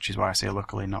earlier, which is why I say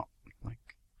luckily, not like...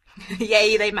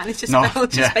 Yay, they managed to spell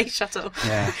the space shuttle.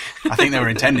 Yeah, I think they were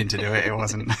intending to do it, it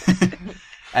wasn't.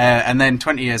 And then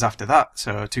 20 years after that,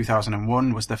 so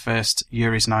 2001, was the first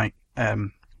Yuri's Night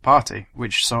party,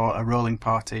 which saw a rolling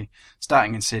party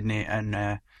starting in Sydney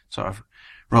and sort of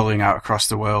rolling out across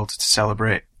the world to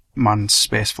celebrate manned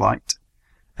space flight.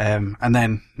 And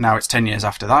then now it's 10 years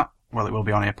after that. Well, it will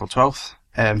be on April 12th.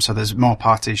 So there's more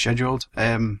parties scheduled.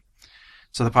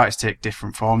 So the parties take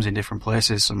different forms in different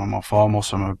places. Some are more formal,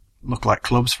 some look like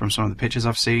clubs from some of the pictures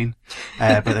I've seen.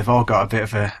 But they've all got a bit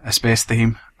of a space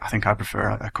theme. I think I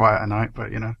prefer a quieter night,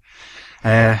 but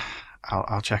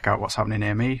I'll check out what's happening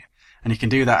near me. And you can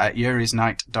do that at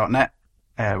yurisnight.net,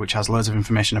 which has loads of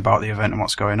information about the event and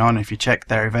what's going on. If you check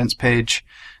their events page,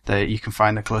 you can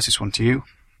find the closest one to you.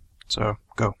 So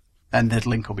go. And the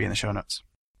link will be in the show notes.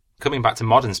 Coming back to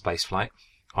modern spaceflight,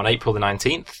 on April the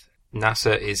 19th,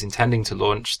 NASA is intending to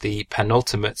launch the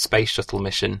penultimate space shuttle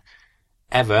mission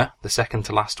ever, the second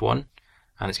to last one,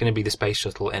 and it's going to be the Space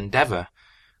Shuttle Endeavour,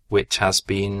 which has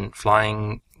been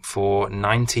flying for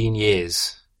 19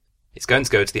 years. It's going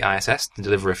to go to the ISS to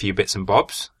deliver a few bits and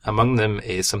bobs. Among them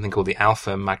is something called the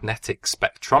Alpha Magnetic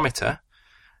Spectrometer,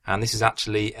 and this is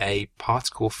actually a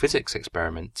particle physics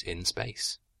experiment in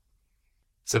space.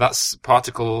 So that's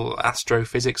particle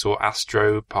astrophysics or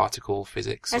astroparticle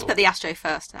physics. Let's put the astro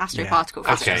first. Astroparticle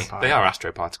physics. Okay, they are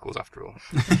astroparticles after all.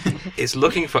 It's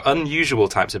looking for unusual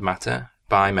types of matter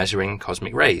by measuring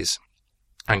cosmic rays.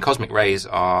 And cosmic rays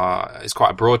is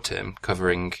quite a broad term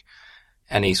covering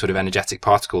any sort of energetic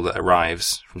particle that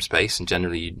arrives from space and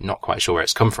generally you're not quite sure where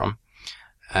it's come from.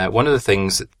 One of the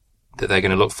things that they're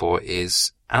going to look for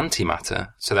is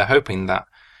antimatter. So they're hoping that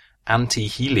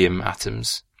anti-helium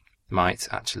atoms might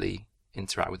actually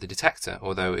interact with the detector,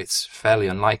 although it's fairly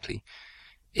unlikely.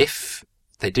 If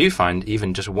they do find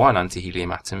even just one anti-helium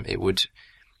atom, it would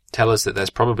tell us that there's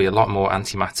probably a lot more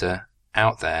antimatter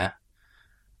out there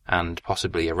and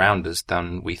possibly around us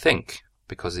than we think,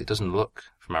 because it doesn't look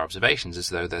from our observations as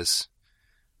though there's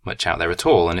much out there at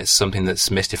all, and it's something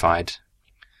that's mystified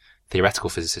theoretical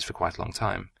physicists for quite a long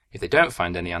time. If they don't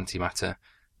find any antimatter,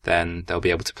 then they'll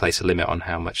be able to place a limit on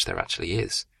how much there actually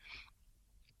is.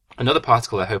 Another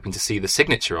particle they're hoping to see the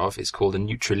signature of is called a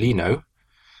neutralino.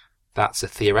 That's a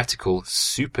theoretical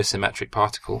supersymmetric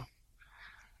particle.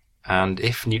 And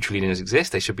if neutralinos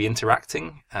exist, they should be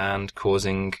interacting and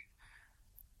causing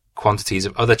quantities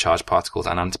of other charged particles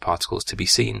and antiparticles to be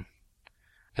seen.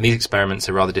 And these experiments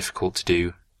are rather difficult to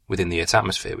do within the Earth's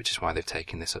atmosphere, which is why they've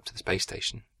taken this up to the space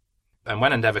station. And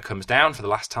when Endeavour comes down for the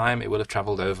last time, it will have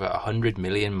travelled over 100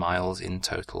 million miles in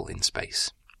total in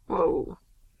space. Whoa.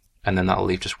 And then that'll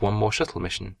leave just one more shuttle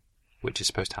mission, which is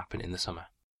supposed to happen in the summer.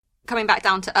 Coming back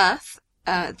down to Earth,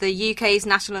 the UK's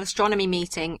National Astronomy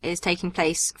Meeting is taking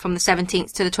place from the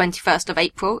 17th to the 21st of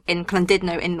April in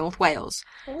Llandudno in North Wales.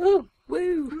 Woo!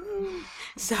 Woo!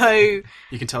 So...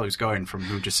 You can tell who's going from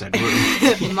who just said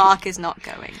woo. Mark is not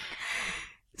going.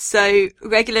 So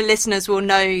regular listeners will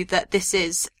know that this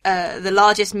is the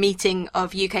largest meeting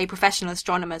of UK professional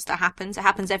astronomers that happens. It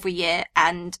happens every year,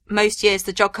 and most years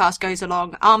the Jodcast goes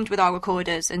along armed with our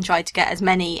recorders and try to get as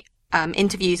many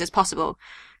interviews as possible.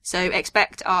 So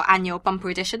expect our annual bumper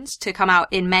editions to come out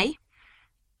in May.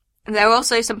 And there are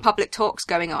also some public talks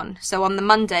going on. So on the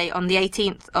Monday, on the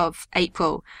 18th of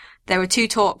April, there are 2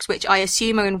 talks which I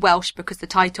assume are in Welsh because the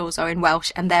titles are in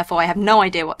Welsh and therefore I have no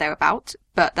idea what they're about,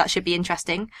 but that should be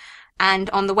interesting.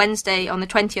 And on the Wednesday, on the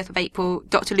 20th of April,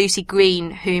 Dr. Lucy Green,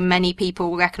 who many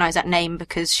people will recognise that name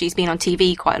because she's been on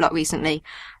TV quite a lot recently,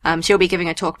 she'll be giving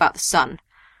a talk about the sun.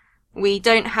 We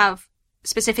don't have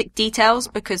specific details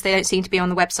because they don't seem to be on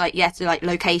the website yet, like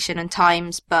location and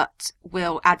times, but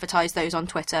we'll advertise those on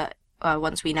Twitter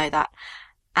once we know that.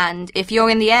 And if you're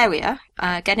in the area,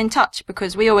 get in touch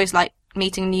because we always like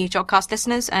meeting new Jodcast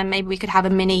listeners and maybe we could have a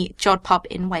mini Jod pub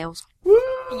in Wales. Woo!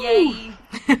 Yay!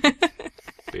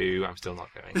 Boo, I'm still not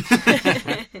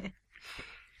going.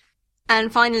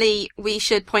 And finally, we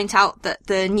should point out that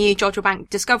the new Jodrell Bank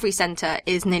Discovery Centre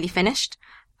is nearly finished.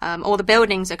 All the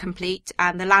buildings are complete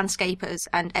and the landscapers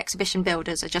and exhibition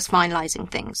builders are just finalising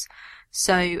things.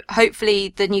 So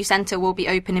hopefully the new centre will be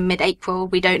open in mid-April.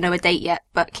 We don't know a date yet,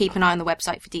 but keep an eye on the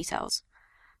website for details.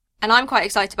 And I'm quite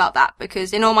excited about that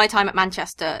because in all my time at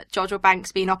Manchester, Jodrell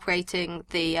Bank's been operating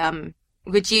the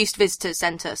reduced visitors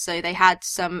centre. So they had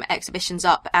some exhibitions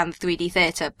up and the 3D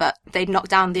theatre, but they'd knocked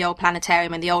down the old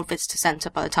planetarium and the old visitor centre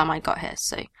by the time I got here.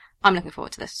 So I'm looking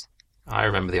forward to this. I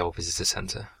remember the old visitor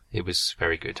centre. It was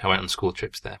very good. I went on school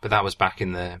trips there, but that was back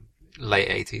in the late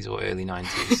 80s or early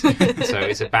 90s. So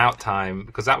it's about time,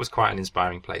 because that was quite an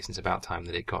inspiring place, and it's about time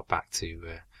that it got back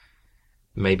to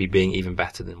maybe being even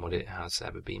better than what it has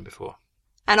ever been before.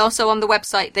 And also on the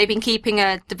website, they've been keeping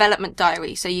a development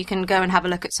diary, so you can go and have a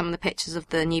look at some of the pictures of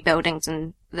the new buildings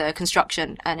and the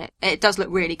construction, and it does look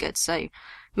really good. So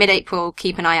mid-April,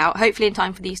 keep an eye out, hopefully in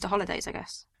time for the Easter holidays, I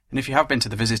guess. And if you have been to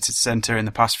the Visitor Centre in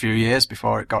the past few years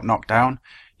before it got knocked down,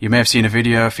 you may have seen a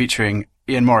video featuring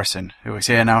Ian Morison, who is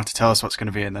here now to tell us what's going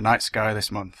to be in the night sky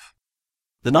this month.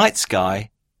 The night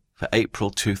sky for April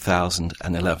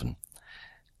 2011.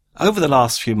 Over the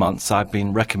last few months, I've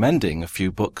been recommending a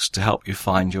few books to help you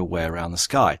find your way around the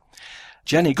sky.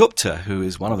 Jenny Gupta, who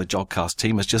is one of the Jodcast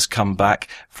team, has just come back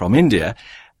from India,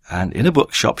 and in a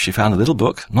bookshop she found a little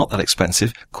book, not that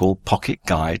expensive, called Pocket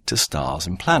Guide to Stars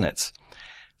and Planets.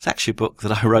 It's actually a book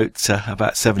that I wrote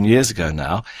about 7 years ago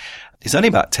now. It's only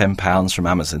about £10 from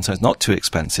Amazon, so it's not too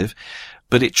expensive,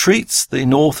 but it treats the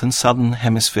north and southern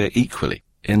hemisphere equally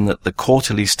in that the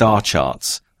quarterly star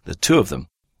charts, the two of them,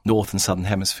 north and southern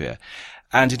hemisphere,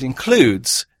 and it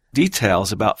includes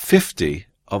details about 50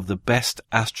 of the best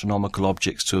astronomical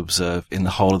objects to observe in the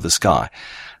whole of the sky.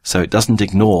 So it doesn't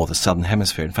ignore the southern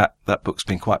hemisphere. In fact, that book's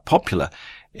been quite popular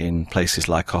in places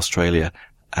like Australia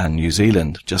and New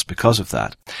Zealand just because of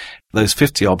that. Those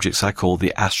 50 objects I call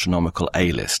the astronomical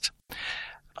A-list.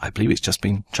 I believe it's just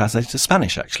been translated to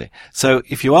Spanish, actually. So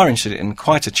if you are interested in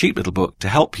quite a cheap little book to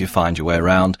help you find your way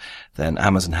around, then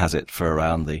Amazon has it for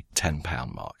around the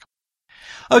 £10 mark.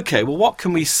 Okay, well, what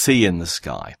can we see in the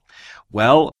sky?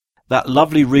 Well, that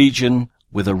lovely region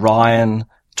with Orion,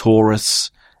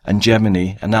 Taurus, and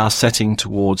Gemini are now setting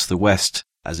towards the west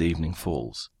as evening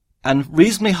falls. And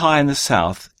reasonably high in the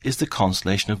south is the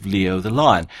constellation of Leo the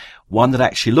Lion, one that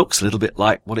actually looks a little bit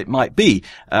like what it might be.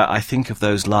 I think of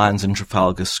those lions in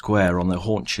Trafalgar Square on their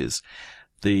haunches.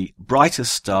 The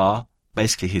brightest star,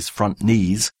 basically his front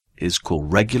knees, is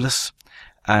called Regulus,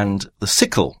 and the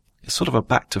sickle is sort of a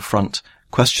back-to-front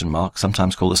question mark,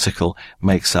 sometimes called a sickle,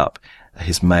 makes up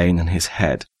his mane and his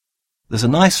head. There's a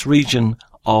nice region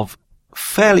of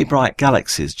fairly bright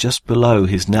galaxies just below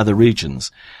his nether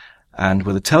regions, and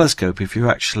with a telescope, if you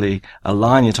actually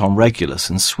align it on Regulus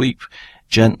and sweep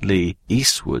gently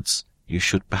eastwards, you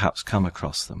should perhaps come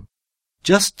across them.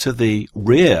 Just to the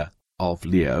rear of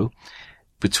Leo,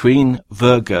 between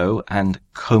Virgo and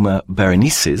Coma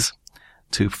Berenices,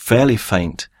 two fairly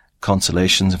faint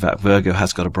constellations, in fact Virgo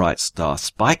has got a bright star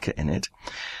Spica in it,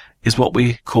 is what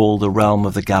we call the realm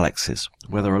of the galaxies,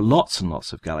 where there are lots and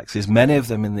lots of galaxies, many of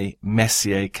them in the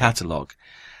Messier catalogue,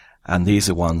 and these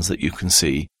are ones that you can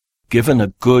see given a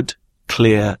good,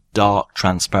 clear, dark,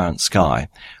 transparent sky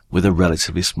with a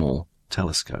relatively small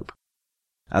telescope.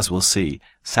 As we'll see,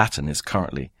 Saturn is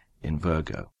currently in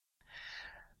Virgo.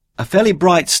 A fairly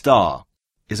bright star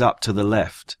is up to the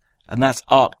left, and that's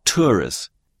Arcturus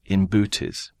in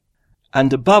Bootes.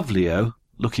 And above Leo,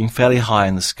 looking fairly high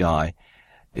in the sky,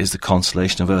 is the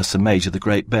constellation of Ursa Major, the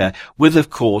Great Bear, with, of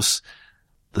course,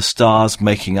 the stars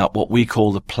making up what we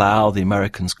call the Plough, the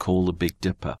Americans call the Big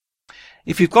Dipper.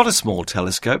 If you've got a small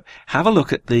telescope, have a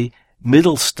look at the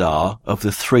middle star of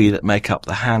the three that make up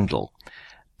the handle.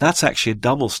 That's actually a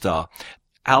double star,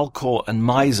 Alcor and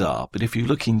Mizar, but if you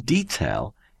look in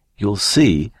detail, you'll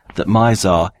see that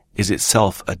Mizar is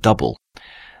itself a double.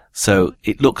 So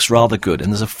it looks rather good,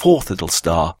 and there's a fourth little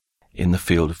star in the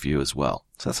field of view as well.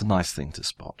 So that's a nice thing to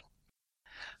spot.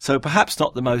 So perhaps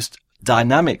not the most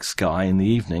dynamic sky in the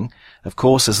evening. Of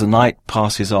course, as the night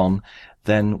passes on,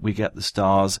 then we get the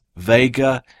stars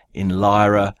Vega in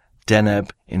Lyra, Deneb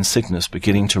in Cygnus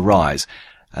beginning to rise,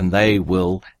 and they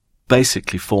will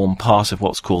basically form part of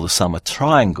what's called the summer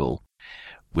triangle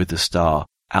with the star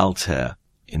Altair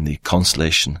in the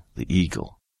constellation the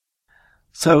Eagle.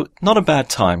 So not a bad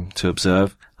time to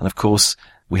observe, and of course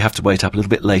we have to wait up a little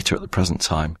bit later at the present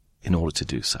time in order to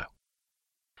do so.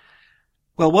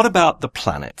 Well, what about the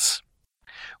planets?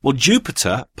 Well,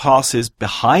 Jupiter passes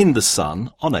behind the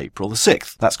Sun on April the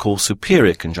 6th. That's called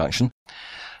superior conjunction.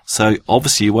 So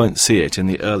obviously you won't see it in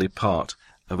the early part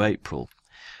of April.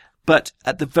 But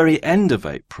at the very end of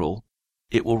April,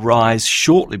 it will rise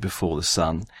shortly before the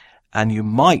Sun, and you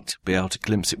might be able to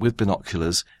glimpse it with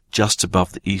binoculars just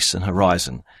above the eastern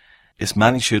horizon. Its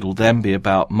magnitude will then be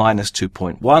about minus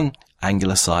 2.1,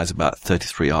 angular size about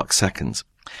 33 arc seconds.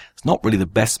 It's not really the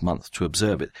best month to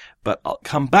observe it, but I'll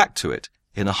come back to it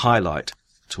in a highlight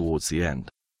towards the end.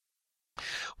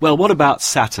 Well, what about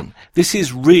Saturn? This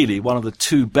is really one of the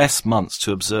two best months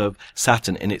to observe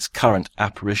Saturn in its current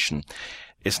apparition.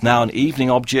 It's now an evening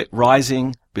object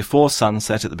rising before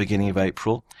sunset at the beginning of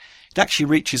April. It actually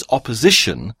reaches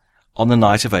opposition on the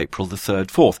night of April the 3rd,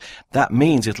 4th. That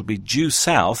means it'll be due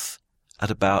south at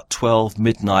about 12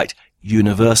 midnight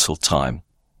universal time.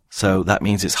 So that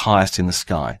means it's highest in the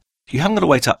sky. you haven't got to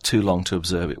wait up too long to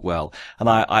observe it well. And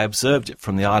I observed it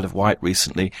from the Isle of Wight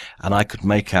recently, and I could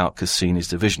make out Cassini's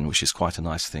division, which is quite a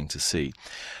nice thing to see.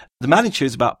 The magnitude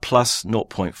is about plus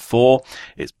 0.4.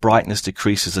 Its brightness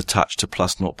decreases a touch to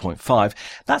plus 0.5.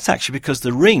 That's actually because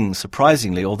the rings,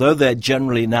 surprisingly, although they're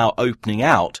generally now opening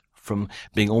out from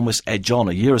being almost edge-on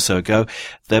a year or so ago,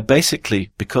 they're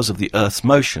basically, because of the Earth's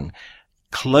motion,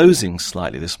 closing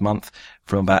slightly this month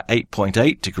from about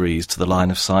 8.8 degrees to the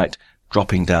line of sight,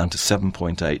 dropping down to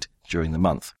 7.8 during the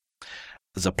month.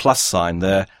 There's a plus sign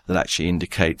there that actually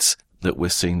indicates that we're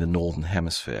seeing the northern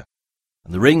hemisphere.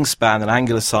 And the rings span an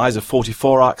angular size of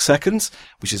 44 arc-seconds,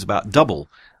 which is about double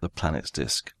the planet's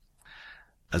disk.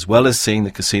 As well as seeing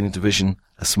the Cassini division,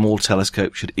 a small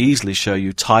telescope should easily show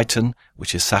you Titan,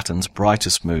 which is Saturn's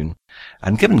brightest moon,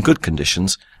 and given good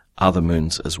conditions, other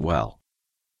moons as well.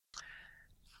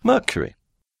 Mercury.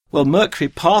 Well, Mercury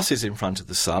passes in front of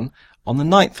the Sun on the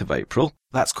 9th of April.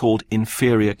 That's called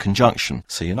inferior conjunction,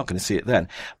 so you're not going to see it then.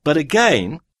 But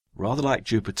again, rather like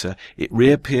Jupiter, it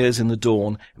reappears in the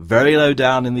dawn, very low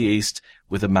down in the east,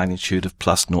 with a magnitude of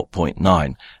plus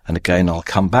 0.9. And again, I'll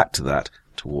come back to that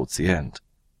towards the end.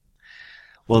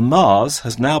 Well, Mars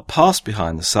has now passed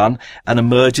behind the Sun and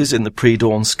emerges in the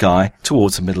pre-dawn sky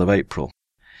towards the middle of April.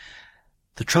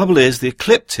 The trouble is, the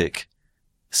ecliptic,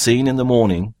 seen in the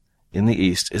morning in the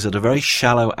east, is at a very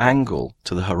shallow angle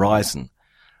to the horizon.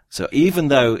 So even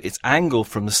though its angle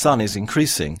from the Sun is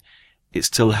increasing, it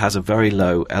still has a very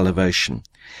low elevation.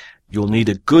 You'll need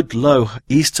a good low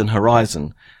eastern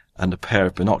horizon and a pair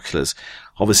of binoculars.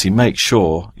 Obviously, make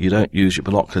sure you don't use your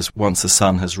binoculars once the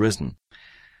Sun has risen.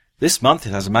 This month it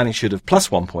has a magnitude of plus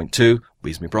 1.2,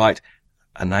 reasonably bright,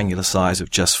 an angular size of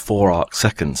just 4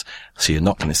 arc-seconds, so you're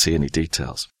not going to see any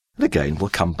details. And again, we'll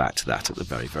come back to that at the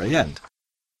very, very end.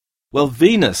 Well,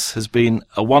 Venus has been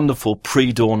a wonderful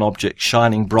pre-dawn object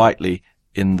shining brightly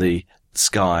in the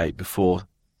sky before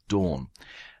dawn.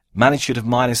 Magnitude of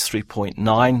minus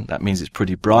 3.9, that means it's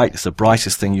pretty bright. It's the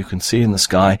brightest thing you can see in the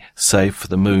sky, save for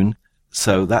the moon,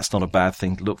 so that's not a bad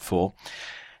thing to look for.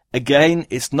 Again,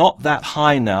 it's not that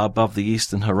high now above the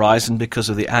eastern horizon because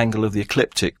of the angle of the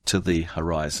ecliptic to the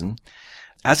horizon.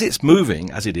 As it's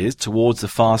moving, as it is, towards the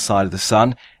far side of the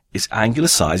Sun, its angular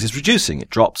size is reducing. It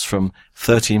drops from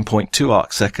 13.2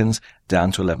 arc-seconds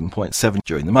down to 11.7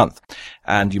 during the month.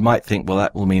 And you might think, well,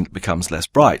 that will mean it becomes less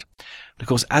bright. Of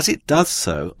course, as it does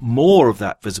so, more of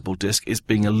that visible disk is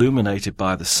being illuminated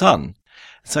by the Sun.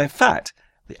 So, in fact,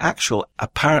 the actual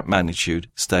apparent magnitude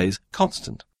stays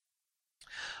constant.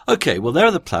 Okay, well, there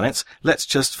are the planets. Let's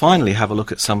just finally have a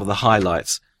look at some of the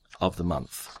highlights of the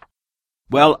month.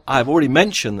 Well, I've already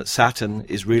mentioned that Saturn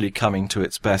is really coming to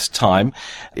its best time.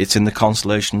 It's in the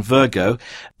constellation Virgo.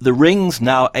 The rings,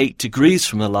 now 8 degrees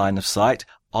from the line of sight,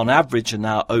 on average are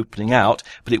now opening out,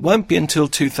 but it won't be until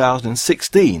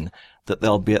 2016 that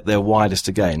they'll be at their widest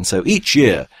again. So each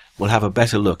year we'll have a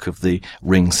better look of the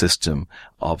ring system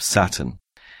of Saturn.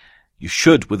 You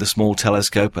should, with a small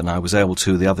telescope, and I was able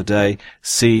to the other day,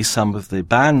 see some of the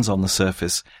bands on the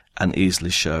surface and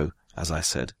easily show, as I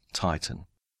said, Titan.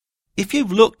 If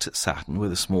you've looked at Saturn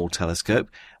with a small telescope,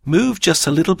 move just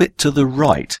a little bit to the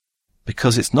right,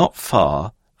 because it's not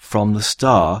far from the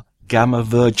star Gamma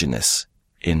Virginis.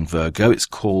 In Virgo, it's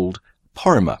called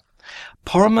Porrima.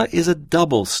 Porrima is a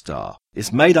double star.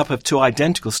 It's made up of 2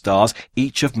 identical stars,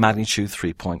 each of magnitude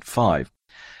 3.5.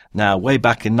 Now, way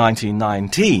back in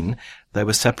 1919, they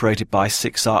were separated by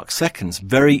 6 arc-seconds,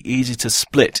 very easy to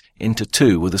split into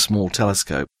 2 with a small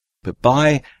telescope. But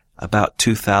by about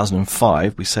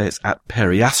 2005, we say it's at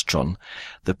periastron,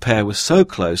 the pair was so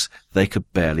close they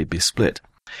could barely be split.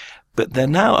 But they're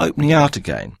now opening out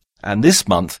again, and this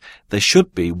month they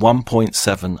should be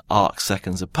 1.7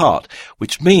 arc-seconds apart,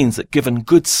 which means that given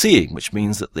good seeing, which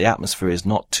means that the atmosphere is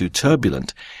not too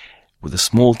turbulent, with a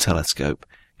small telescope,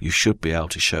 you should be able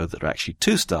to show that there are actually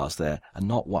 2 stars there and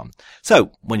not 1.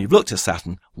 So, when you've looked at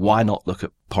Saturn, why not look at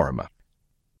Porrima?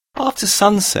 After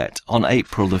sunset on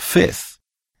April the 5th,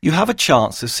 you have a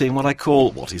chance of seeing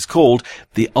what is called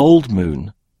the old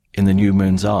moon in the new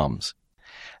moon's arms.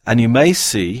 And you may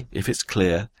see, if it's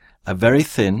clear, a very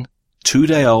thin,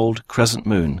 2-day-old crescent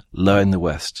moon low in the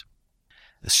west.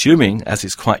 Assuming, as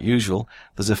is quite usual,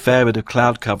 there's a fair bit of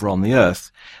cloud cover on the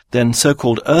Earth, then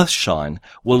so-called Earthshine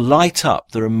will light up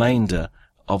the remainder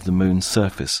of the moon's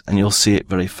surface, and you'll see it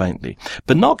very faintly.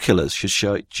 Binoculars should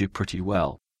show it to you pretty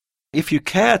well. If you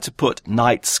care to put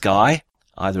night sky,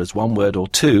 either as one word or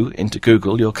 2, into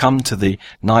Google, you'll come to the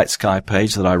night sky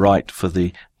page that I write for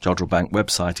the Jodrell Bank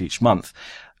website each month.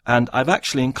 And I've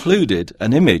actually included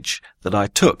an image that I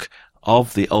took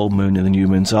of the old moon in the new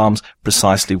moon's arms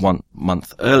precisely 1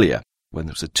 month earlier, when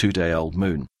there was a 2-day-old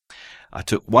moon. I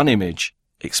took one image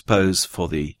exposed for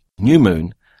the new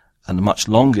moon and a much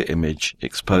longer image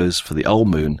exposed for the old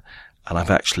moon, and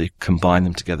I've actually combined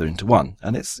them together into one.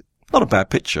 And it's not a bad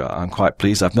picture. I'm quite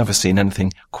pleased. I've never seen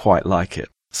anything quite like it.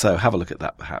 So have a look at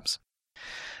that perhaps.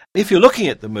 If you're looking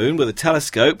at the moon with a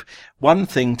telescope, one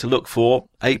thing to look for,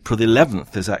 April the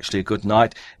 11th is actually a good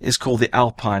night, is called the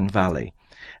Alpine Valley.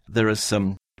 There are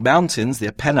some mountains, the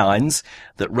Apennines,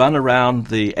 that run around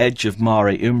the edge of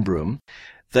Mare Imbrium.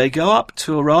 They go up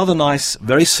to a rather nice,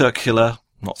 very circular,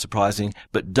 not surprising,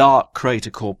 but dark crater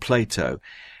called Plato.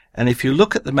 And if you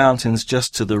look at the mountains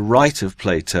just to the right of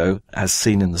Plato, as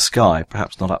seen in the sky,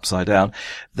 perhaps not upside down,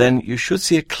 then you should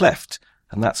see a cleft,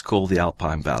 and that's called the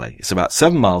Alpine Valley. It's about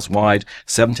 7 miles wide,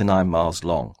 79 miles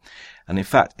long. And in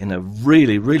fact, in a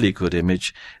really, really good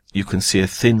image, you can see a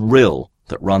thin rill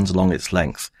that runs along its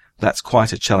length. That's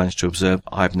quite a challenge to observe.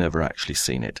 I've never actually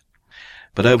seen it.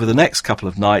 But over the next couple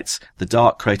of nights, the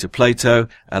dark crater Plato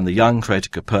and the young crater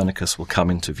Copernicus will come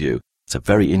into view. It's a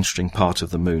very interesting part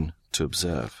of the moon to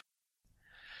observe.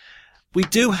 We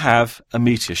do have a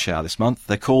meteor shower this month.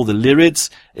 They're called the Lyrids.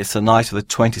 It's the night of the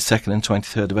 22nd and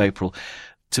 23rd of April.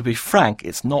 To be frank,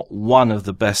 it's not one of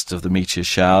the best of the meteor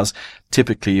showers.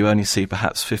 Typically, you only see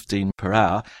perhaps 15 per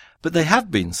hour, but they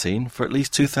have been seen for at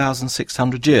least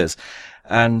 2,600 years.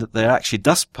 And they're actually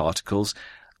dust particles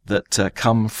that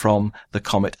come from the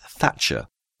comet Thatcher.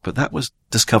 But that was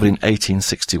discovered in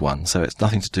 1861, so it's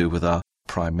nothing to do with our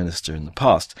Prime Minister in the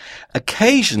past.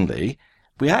 Occasionally,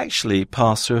 we actually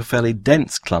passed through a fairly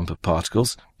dense clump of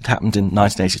particles. It happened in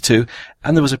 1982,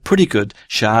 and there was a pretty good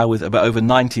shower with about over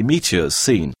 90 meteors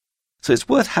seen. So it's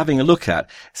worth having a look at.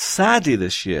 Sadly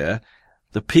this year,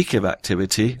 the peak of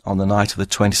activity on the night of the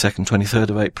 22nd, 23rd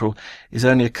of April is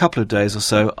only a couple of days or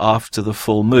so after the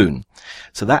full moon.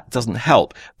 So that doesn't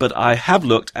help. But I have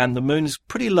looked, and the moon is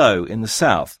pretty low in the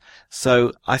south.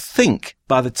 So I think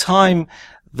by the time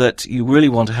that you really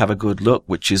want to have a good look,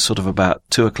 which is sort of about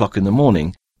 2 o'clock in the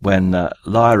morning, when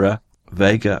Lyra,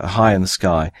 Vega are high in the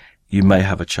sky, you may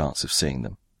have a chance of seeing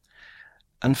them.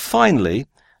 And finally,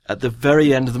 at the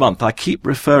very end of the month, I keep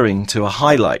referring to a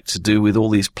highlight to do with all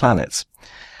these planets.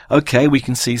 Okay, we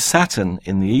can see Saturn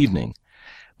in the evening,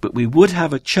 but we would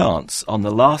have a chance on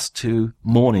the last 2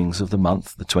 mornings of the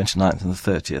month, the 29th and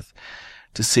the 30th,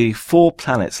 to see 4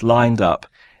 planets lined up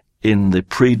in the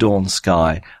pre-dawn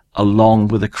sky along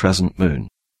with a crescent moon.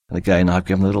 And again, I've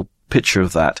given a little picture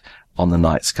of that on the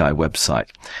Night Sky website.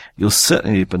 You'll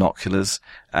certainly need binoculars,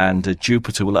 and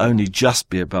Jupiter will only just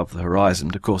be above the horizon,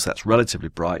 but of course that's relatively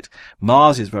bright.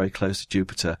 Mars is very close to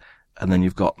Jupiter, and then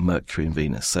you've got Mercury and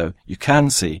Venus. So you can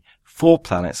see 4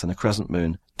 planets and a crescent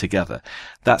moon together.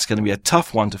 That's going to be a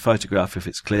tough one to photograph if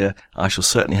it's clear. I shall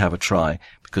certainly have a try,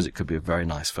 because it could be a very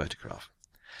nice photograph.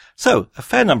 So, a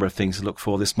fair number of things to look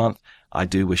for this month. I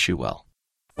do wish you well.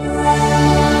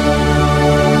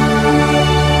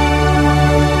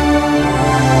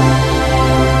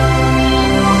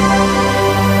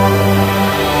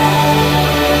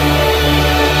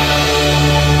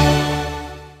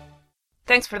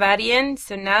 Thanks for that, Ian.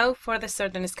 So now for the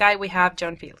Southern Sky, we have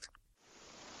John Field.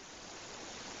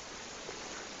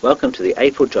 Welcome to the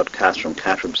April Jodcast from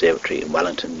Carter Observatory in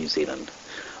Wellington, New Zealand.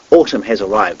 Autumn has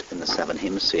arrived in the Southern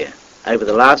Hemisphere. Over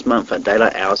the last month, our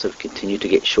daylight hours have continued to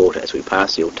get shorter as we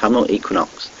pass the autumnal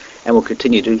equinox, and will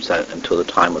continue to do so until the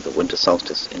time of the winter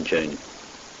solstice in June.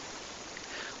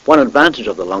 One advantage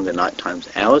of the longer nighttime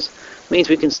hours means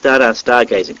we can start our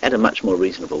stargazing at a much more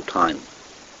reasonable time.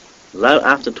 Low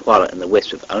after twilight in the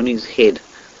west, with Oni's head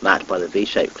marked by the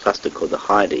V-shaped cluster called the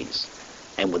Hyades,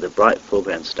 and with the bright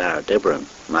foreground star Aldebaran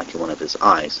marking one of his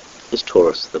eyes, is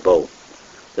Taurus the Bull.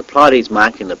 The Pleiades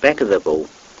marking the back of the Bull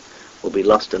will be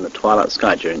lost in the twilight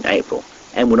sky during April,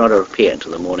 and will not appear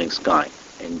until the morning sky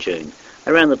in June,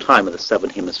 around the time of the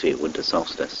Southern Hemisphere winter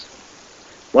solstice.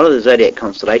 One of the zodiac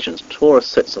constellations, Taurus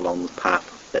sits along the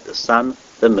path that the Sun,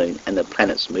 the Moon, and the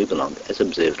planets move along as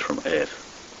observed from Earth.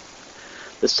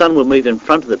 The Sun will move in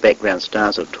front of the background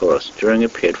stars of Taurus during a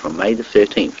period from May the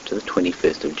 13th to the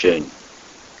 21st of June.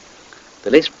 The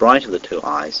less bright of the two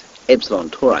eyes, Epsilon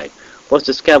Tauri, was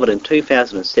discovered in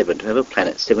 2007 to have a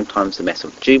planet 7 times the mass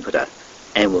of Jupiter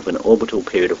and with an orbital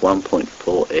period of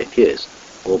 1.4 Earth years,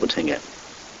 orbiting it.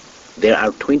 There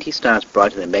are 20 stars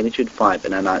brighter than magnitude 5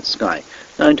 in our night sky,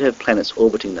 known to have planets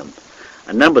orbiting them.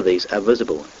 A number of these are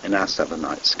visible in our southern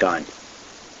night sky.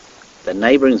 The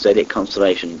neighbouring zodiac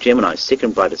constellation Gemini's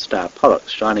second brightest star, Pollux,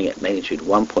 shining at magnitude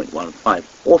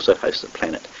 1.15, also hosts a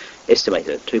planet,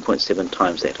 estimated at 2.7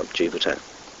 times that of Jupiter.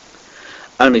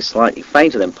 Only slightly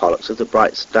fainter than Pollux is the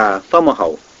bright star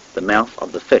Fomalhaut, the mouth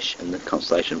of the fish in the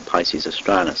constellation Pisces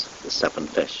Australis, the southern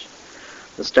fish.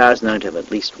 The star is known to have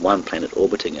at least one planet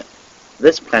orbiting it.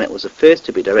 This planet was the first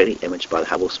to be directly imaged by the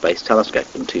Hubble Space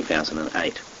Telescope in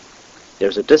 2008. There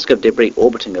is a disk of debris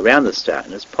orbiting around the star,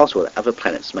 and it is possible that other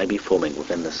planets may be forming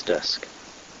within this disk.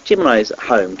 Gemini is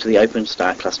home to the open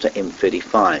star cluster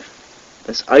M35.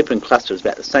 This open cluster is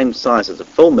about the same size as the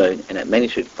full moon, and at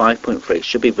magnitude 5.3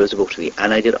 should be visible to the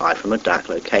unaided eye from a dark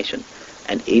location,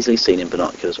 and easily seen in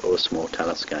binoculars or a small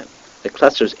telescope. The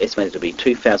cluster is estimated to be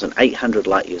 2,800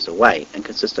 light-years away, and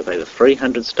consists of over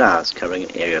 300 stars covering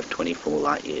an area of 24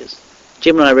 light-years.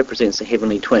 Gemini represents the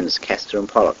heavenly twins Castor and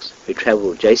Pollux, who travelled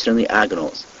with Jason and the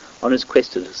Argonauts on his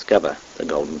quest to discover the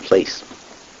Golden Fleece.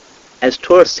 As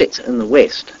Taurus sets in the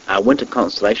west, our winter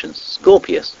constellation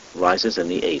Scorpius rises in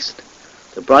the east.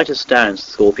 The brightest star in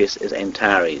Scorpius is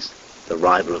Antares, the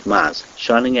rival of Mars,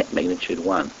 shining at magnitude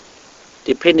 1.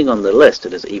 Depending on the list,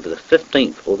 it is either the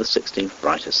 15th or the 16th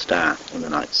brightest star in the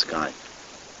night sky.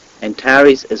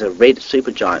 Antares is a red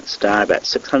supergiant star about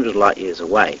 600 light-years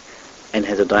away, and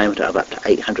has a diameter of up to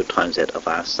 800 times that of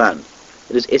our Sun.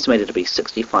 It is estimated to be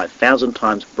 65,000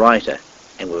 times brighter,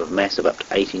 and with a mass of up to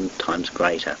 18 times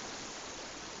greater.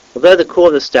 Although the core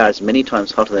of the star is many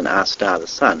times hotter than our star, the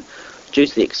Sun, due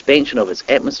to the expansion of its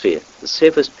atmosphere, the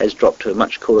surface has dropped to a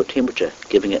much cooler temperature,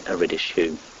 giving it a reddish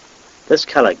hue. This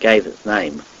colour gave its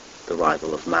name, the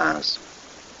rival of Mars.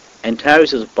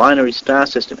 Antares is a binary star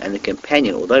system, and the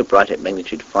companion, although bright at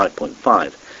magnitude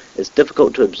 5.5, is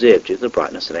difficult to observe due to the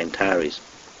brightness of Antares.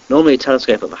 Normally a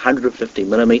telescope of 150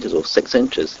 millimeters or 6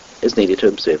 inches is needed to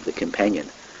observe the companion.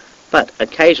 But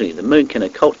occasionally the Moon can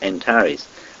occult Antares,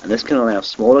 and this can allow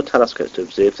smaller telescopes to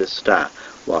observe this star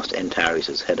whilst Antares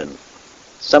is hidden.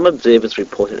 Some observers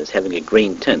report it as having a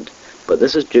green tint, but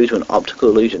this is due to an optical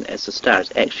illusion, as the star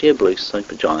is actually a blue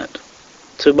supergiant.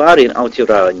 To Māori in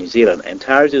Aotearoa, New Zealand,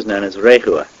 Antares is known as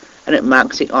Rehua, and it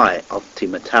marks the eye of Te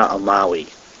Mata o Maui,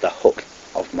 the hook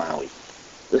of Maui.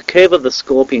 The curve of the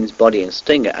scorpion's body and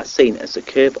stinger are seen as the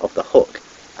curve of the hook,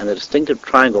 and the distinctive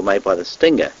triangle made by the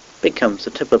stinger becomes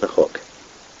the tip of the hook.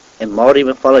 In Māori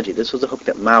mythology, this was the hook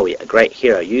that Maui, a great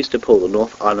hero, used to pull the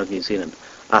North Island of New Zealand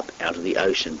up out of the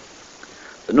ocean.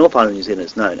 The North Island of New Zealand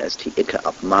is known as Te Ika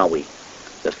of Maui,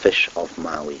 the fish of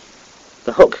Maui.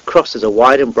 The hook crosses a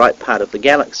wide and bright part of the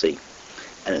galaxy,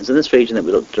 and it's in this region that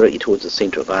we look directly towards the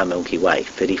centre of our Milky Way,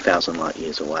 30,000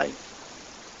 light-years away.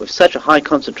 With such a high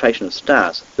concentration of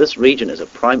stars, this region is a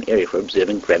prime area for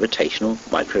observing gravitational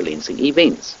microlensing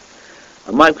events.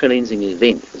 A microlensing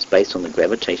event is based on the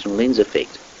gravitational lens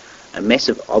effect. A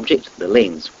massive object, the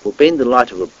lens, will bend the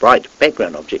light of a bright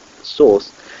background object, the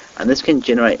source, and this can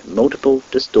generate multiple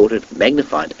distorted,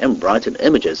 magnified and brightened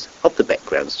images of the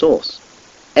background source.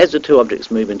 As the two objects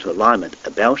move into alignment,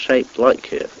 a bell-shaped light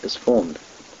curve is formed.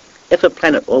 If a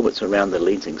planet orbits around the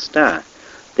lensing star,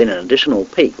 then an additional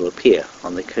peak will appear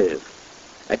on the curve.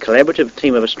 A collaborative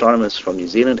team of astronomers from New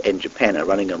Zealand and Japan are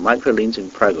running a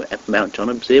microlensing program at Mount John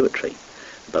Observatory,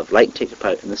 above Lake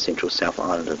Tekapo in the central South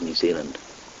Island of New Zealand.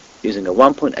 Using a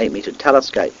 1.8 metre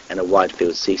telescope and a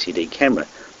wide-field CCD camera,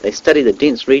 they study the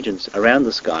dense regions around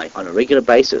the sky on a regular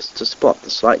basis to spot the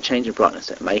slight change in brightness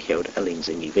that may herald a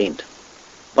lensing event.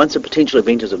 Once a potential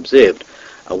event is observed,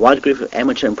 a wide group of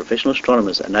amateur and professional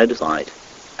astronomers are notified,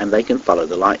 and they can follow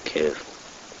the light curve.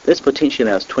 This potentially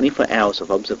allows 24 hours of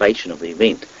observation of the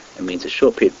event, and means a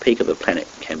short period peak of the planet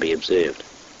can be observed.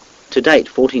 To date,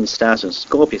 14 stars in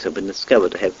Scorpius have been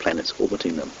discovered to have planets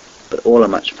orbiting them, but all are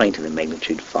much fainter than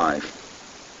magnitude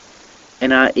 5.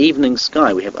 In our evening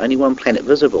sky we have only one planet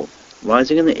visible.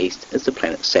 Rising in the east is the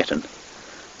planet Saturn.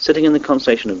 Sitting in the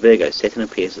constellation of Virgo, Saturn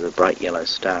appears as a bright yellow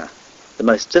star. The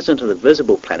most distant of the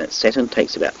visible planets, Saturn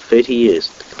takes about 30 years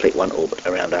to complete one orbit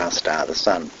around our star, the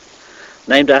Sun.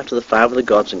 Named after the father of the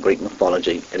gods in Greek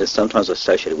mythology, it is sometimes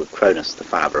associated with Cronus, the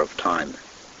father of time.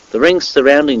 The rings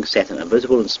surrounding Saturn are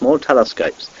visible in small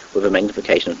telescopes with a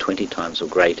magnification of 20 times or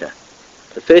greater.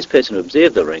 The first person to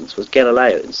observe the rings was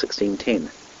Galileo in 1610.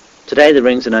 Today the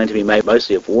rings are known to be made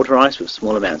mostly of water ice with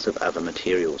small amounts of other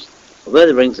materials. Although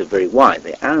the rings are very wide,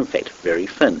 they are in fact very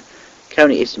thin,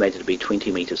 currently estimated to be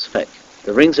 20 metres thick.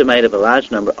 The rings are made of a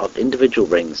large number of individual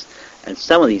rings, and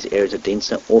some of these areas are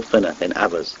denser or thinner than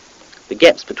others. The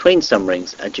gaps between some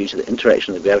rings are due to the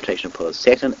interaction of the gravitational pull of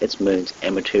Saturn, its moons,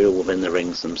 and material within the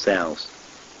rings themselves.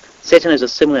 Saturn has a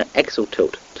similar axial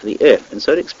tilt to the Earth, and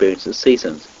so it experiences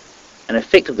seasons. An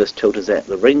effect of this tilt is that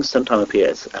the rings sometimes appear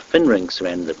as a thin ring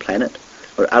surrounding the planet,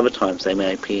 or other times they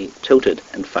may appear tilted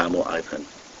and far more open.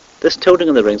 This tilting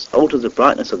of the rings alters the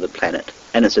brightness of the planet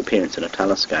and its appearance in a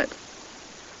telescope.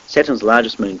 Saturn's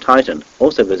largest moon, Titan,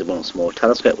 also visible in a small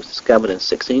telescope, was discovered in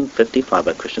 1655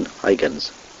 by Christian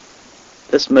Huygens.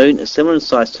 This moon is similar in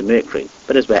size to Mercury,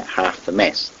 but is about half the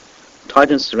mass.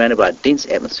 Titan is surrounded by a dense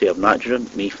atmosphere of nitrogen,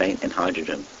 methane and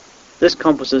hydrogen. This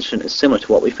composition is similar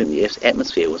to what we think the Earth's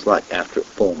atmosphere was like after it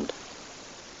formed.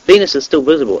 Venus is still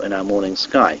visible in our morning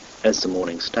sky as the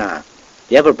morning star.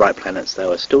 The other bright planets,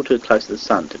 though, are still too close to the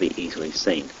Sun to be easily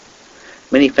seen.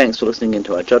 Many thanks for listening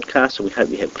into our Jodcast, and we hope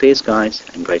you have clear skies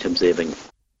and great observing.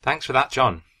 Thanks for that,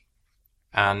 John.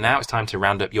 And now it's time to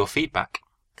round up your feedback.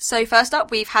 So first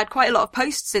up, we've had quite a lot of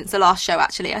posts since the last show,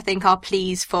 actually. I think our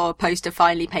pleas for post have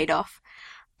finally paid off.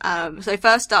 So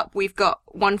first up, we've got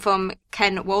one from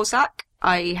Ken Wolzak.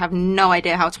 I have no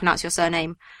idea how to pronounce your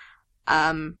surname.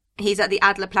 He's at the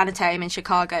Adler Planetarium in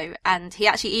Chicago, and he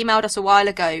actually emailed us a while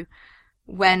ago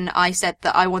when I said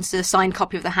that I wanted a signed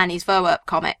copy of the Hannes Verwerp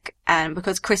comic, and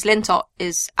because Chris Lintott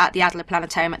is at the Adler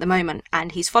Planetarium at the moment,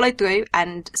 and he's followed through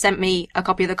and sent me a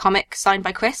copy of the comic signed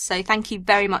by Chris, so thank you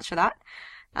very much for that.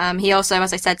 He also,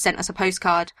 as I said, sent us a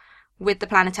postcard with the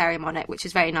planetarium on it, which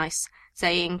is very nice,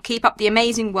 saying, "Keep up the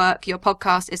amazing work, your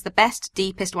podcast is the best,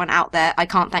 deepest one out there, I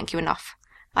can't thank you enough."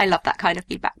 I love that kind of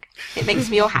feedback. It makes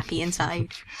me all happy inside.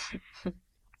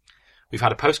 We've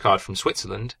had a postcard from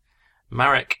Switzerland.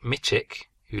 Marek Michik,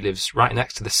 who lives right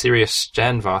next to the Sirius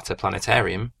Sternwarte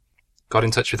Planetarium, got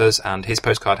in touch with us, and his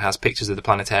postcard has pictures of the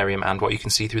planetarium and what you can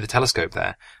see through the telescope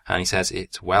there. And he says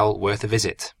it's well worth a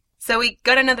visit. So we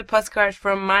got another postcard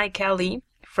from Mike Kelly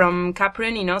from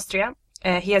Kaprun in Austria.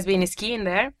 He has been skiing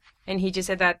there, and he just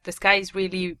said that the sky is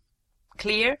really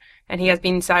clear, and he has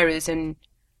been in Sirius and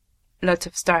lots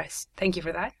of stars. Thank you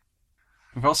for that.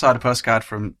 We've also had a postcard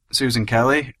from Susan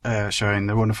Kelly showing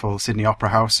the wonderful Sydney Opera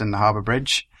House and the Harbour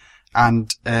Bridge.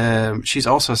 And she's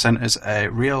also sent us a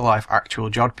real-life actual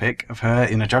Jod pic of her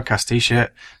in a Jodcast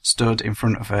t-shirt stood in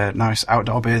front of a nice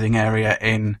outdoor bathing area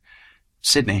in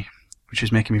Sydney, which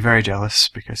is making me very jealous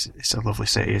because it's a lovely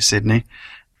city of Sydney.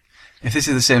 If this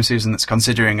is the same Susan that's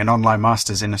considering an online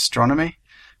master's in astronomy,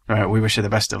 we wish her the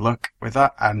best of luck with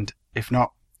that. And if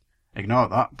not, ignore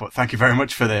that. But thank you very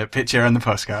much for the picture and the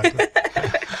postcard.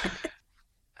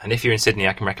 And if you're in Sydney,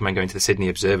 I can recommend going to the Sydney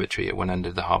Observatory at one end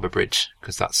of the Harbour Bridge,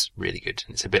 because that's really good.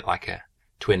 It's a bit like a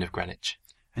twin of Greenwich.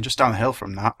 And just down the hill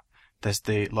from that, there's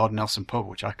the Lord Nelson pub,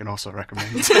 which I can also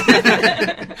recommend.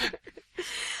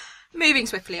 Moving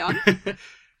swiftly on.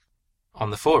 On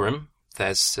the forum,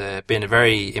 there's been a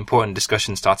very important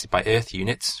discussion started by Earth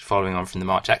Units, following on from the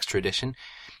March Extra edition.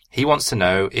 He wants to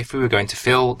know, if we were going to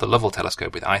fill the Lovell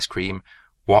telescope with ice cream,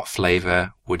 what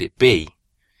flavour would it be?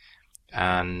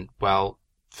 And, well,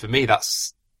 for me,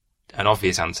 that's an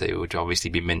obvious answer. It would obviously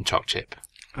be mint choc chip.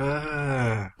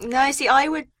 No, see, I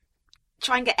would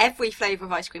try and get every flavour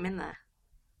of ice cream in there.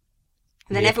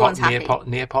 And then everyone's happy.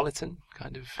 Neapolitan,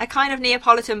 kind of. A kind of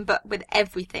Neapolitan, but with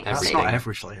everything. That's not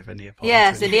every flavour Neapolitan.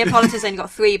 Yeah, so Neapolitan's only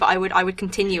got 3, but I would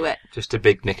continue it. Just a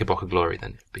big Knickerbocker glory,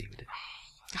 then. Be with it.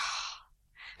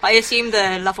 I assume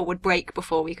the Lovell would break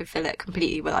before we could fill it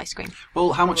completely with ice cream.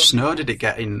 Well, how much snow did it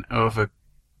get in over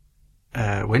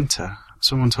winter?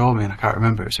 Someone told me, and I can't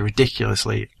remember. It was a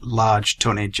ridiculously large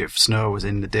tonnage of snow was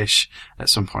in the dish at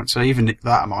some point. So even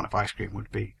that amount of ice cream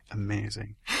would be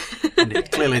amazing.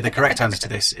 And clearly the correct answer to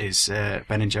this is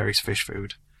Ben & Jerry's fish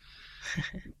food.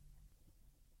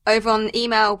 Over on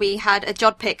email, we had a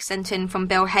Jod pic sent in from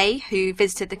Bill Hay, who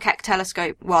visited the Keck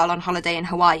telescope while on holiday in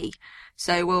Hawaii.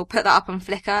 So we'll put that up on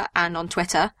Flickr and on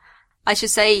Twitter. I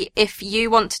should say, if you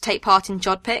want to take part in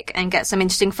JodPic and get some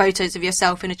interesting photos of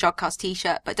yourself in a Jodcast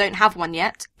t-shirt, but don't have one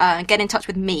yet, get in touch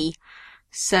with me.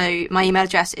 So my email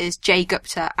address is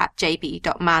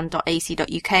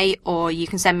jgupta@jb.man.ac.uk, or you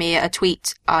can send me a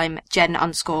tweet. I'm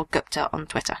Jen_Gupta on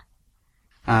Twitter.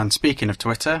 And speaking of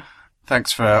Twitter,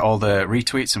 thanks for all the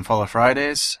retweets and Follow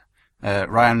Fridays.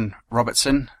 Ryan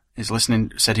Robertson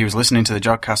said he was listening to the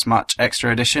Jodcast March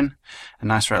Extra edition. A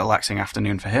nice relaxing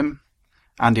afternoon for him.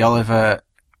 Andy Oliver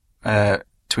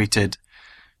tweeted,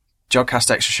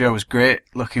 Jodcast Extra Show was great,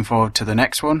 looking forward to the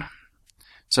next one.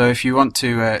 So if you want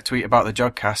to tweet about the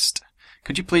Jodcast,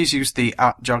 could you please use the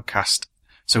 @Jodcast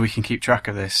so we can keep track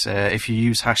of this? If you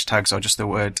use hashtags or just the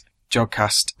word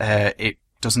Jodcast, it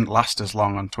doesn't last as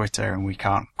long on Twitter and we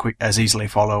can't as easily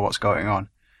follow what's going on.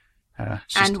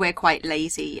 And we're quite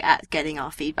lazy at getting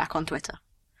our feedback on Twitter.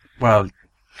 Well,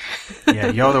 yeah,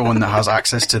 you're the one that has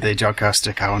access to the Jodcast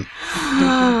account.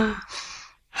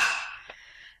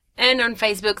 And on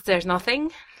Facebook, there's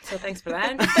nothing. So thanks for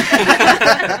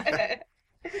that.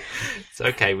 It's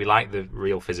okay. We like the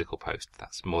real physical post.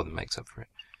 That's more than makes up for it.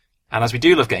 And as we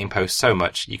do love getting posts so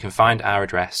much, you can find our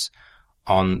address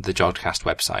on the Jodcast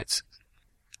website.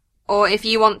 Or if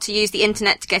you want to use the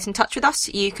internet to get in touch with us,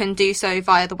 you can do so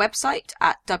via the website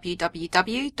at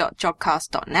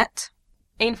www.jodcast.net.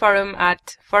 In forum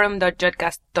at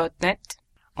forum.jodcast.net.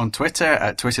 On Twitter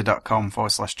at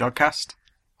twitter.com/Jodcast.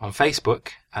 On Facebook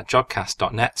at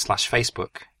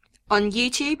jodcast.net/Facebook. On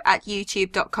YouTube at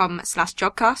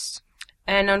youtube.com/Jodcast.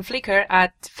 And on Flickr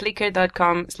at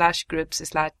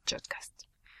flickr.com/groups/Jodcast.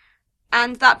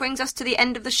 And that brings us to the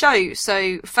end of the show.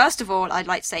 So first of all, I'd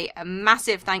like to say a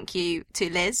massive thank you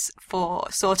to Liz for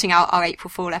sorting out our April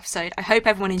Fool episode. I hope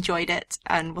everyone enjoyed it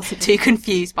and wasn't too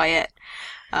confused by it.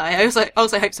 I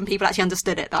also hope some people actually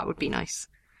understood it. That would be nice.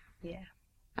 Yeah.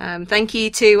 Thank you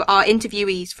to our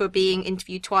interviewees for being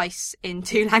interviewed twice in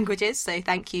 2 languages. So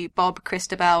thank you, Bob,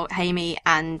 Cristobal, Jaime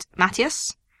and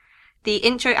Matias. The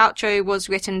intro-outro was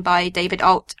written by David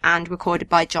Alt and recorded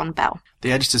by John Bell.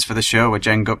 The editors for the show were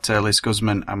Jen Gupta, Liz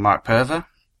Guzman and Mark Perver.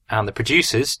 And the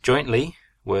producers, jointly,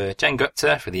 were Jen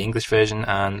Gupta for the English version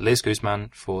and Liz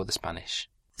Guzman for the Spanish.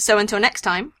 So until next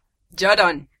time,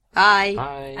 Jodon. Bye.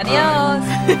 Bye. Adios.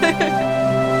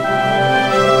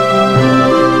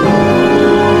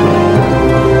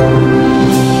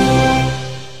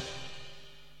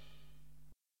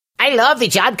 I love the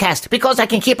Jodcast because I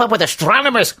can keep up with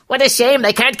astronomers. What a shame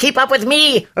they can't keep up with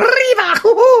me. Arriba!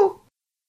 Hoo-hoo!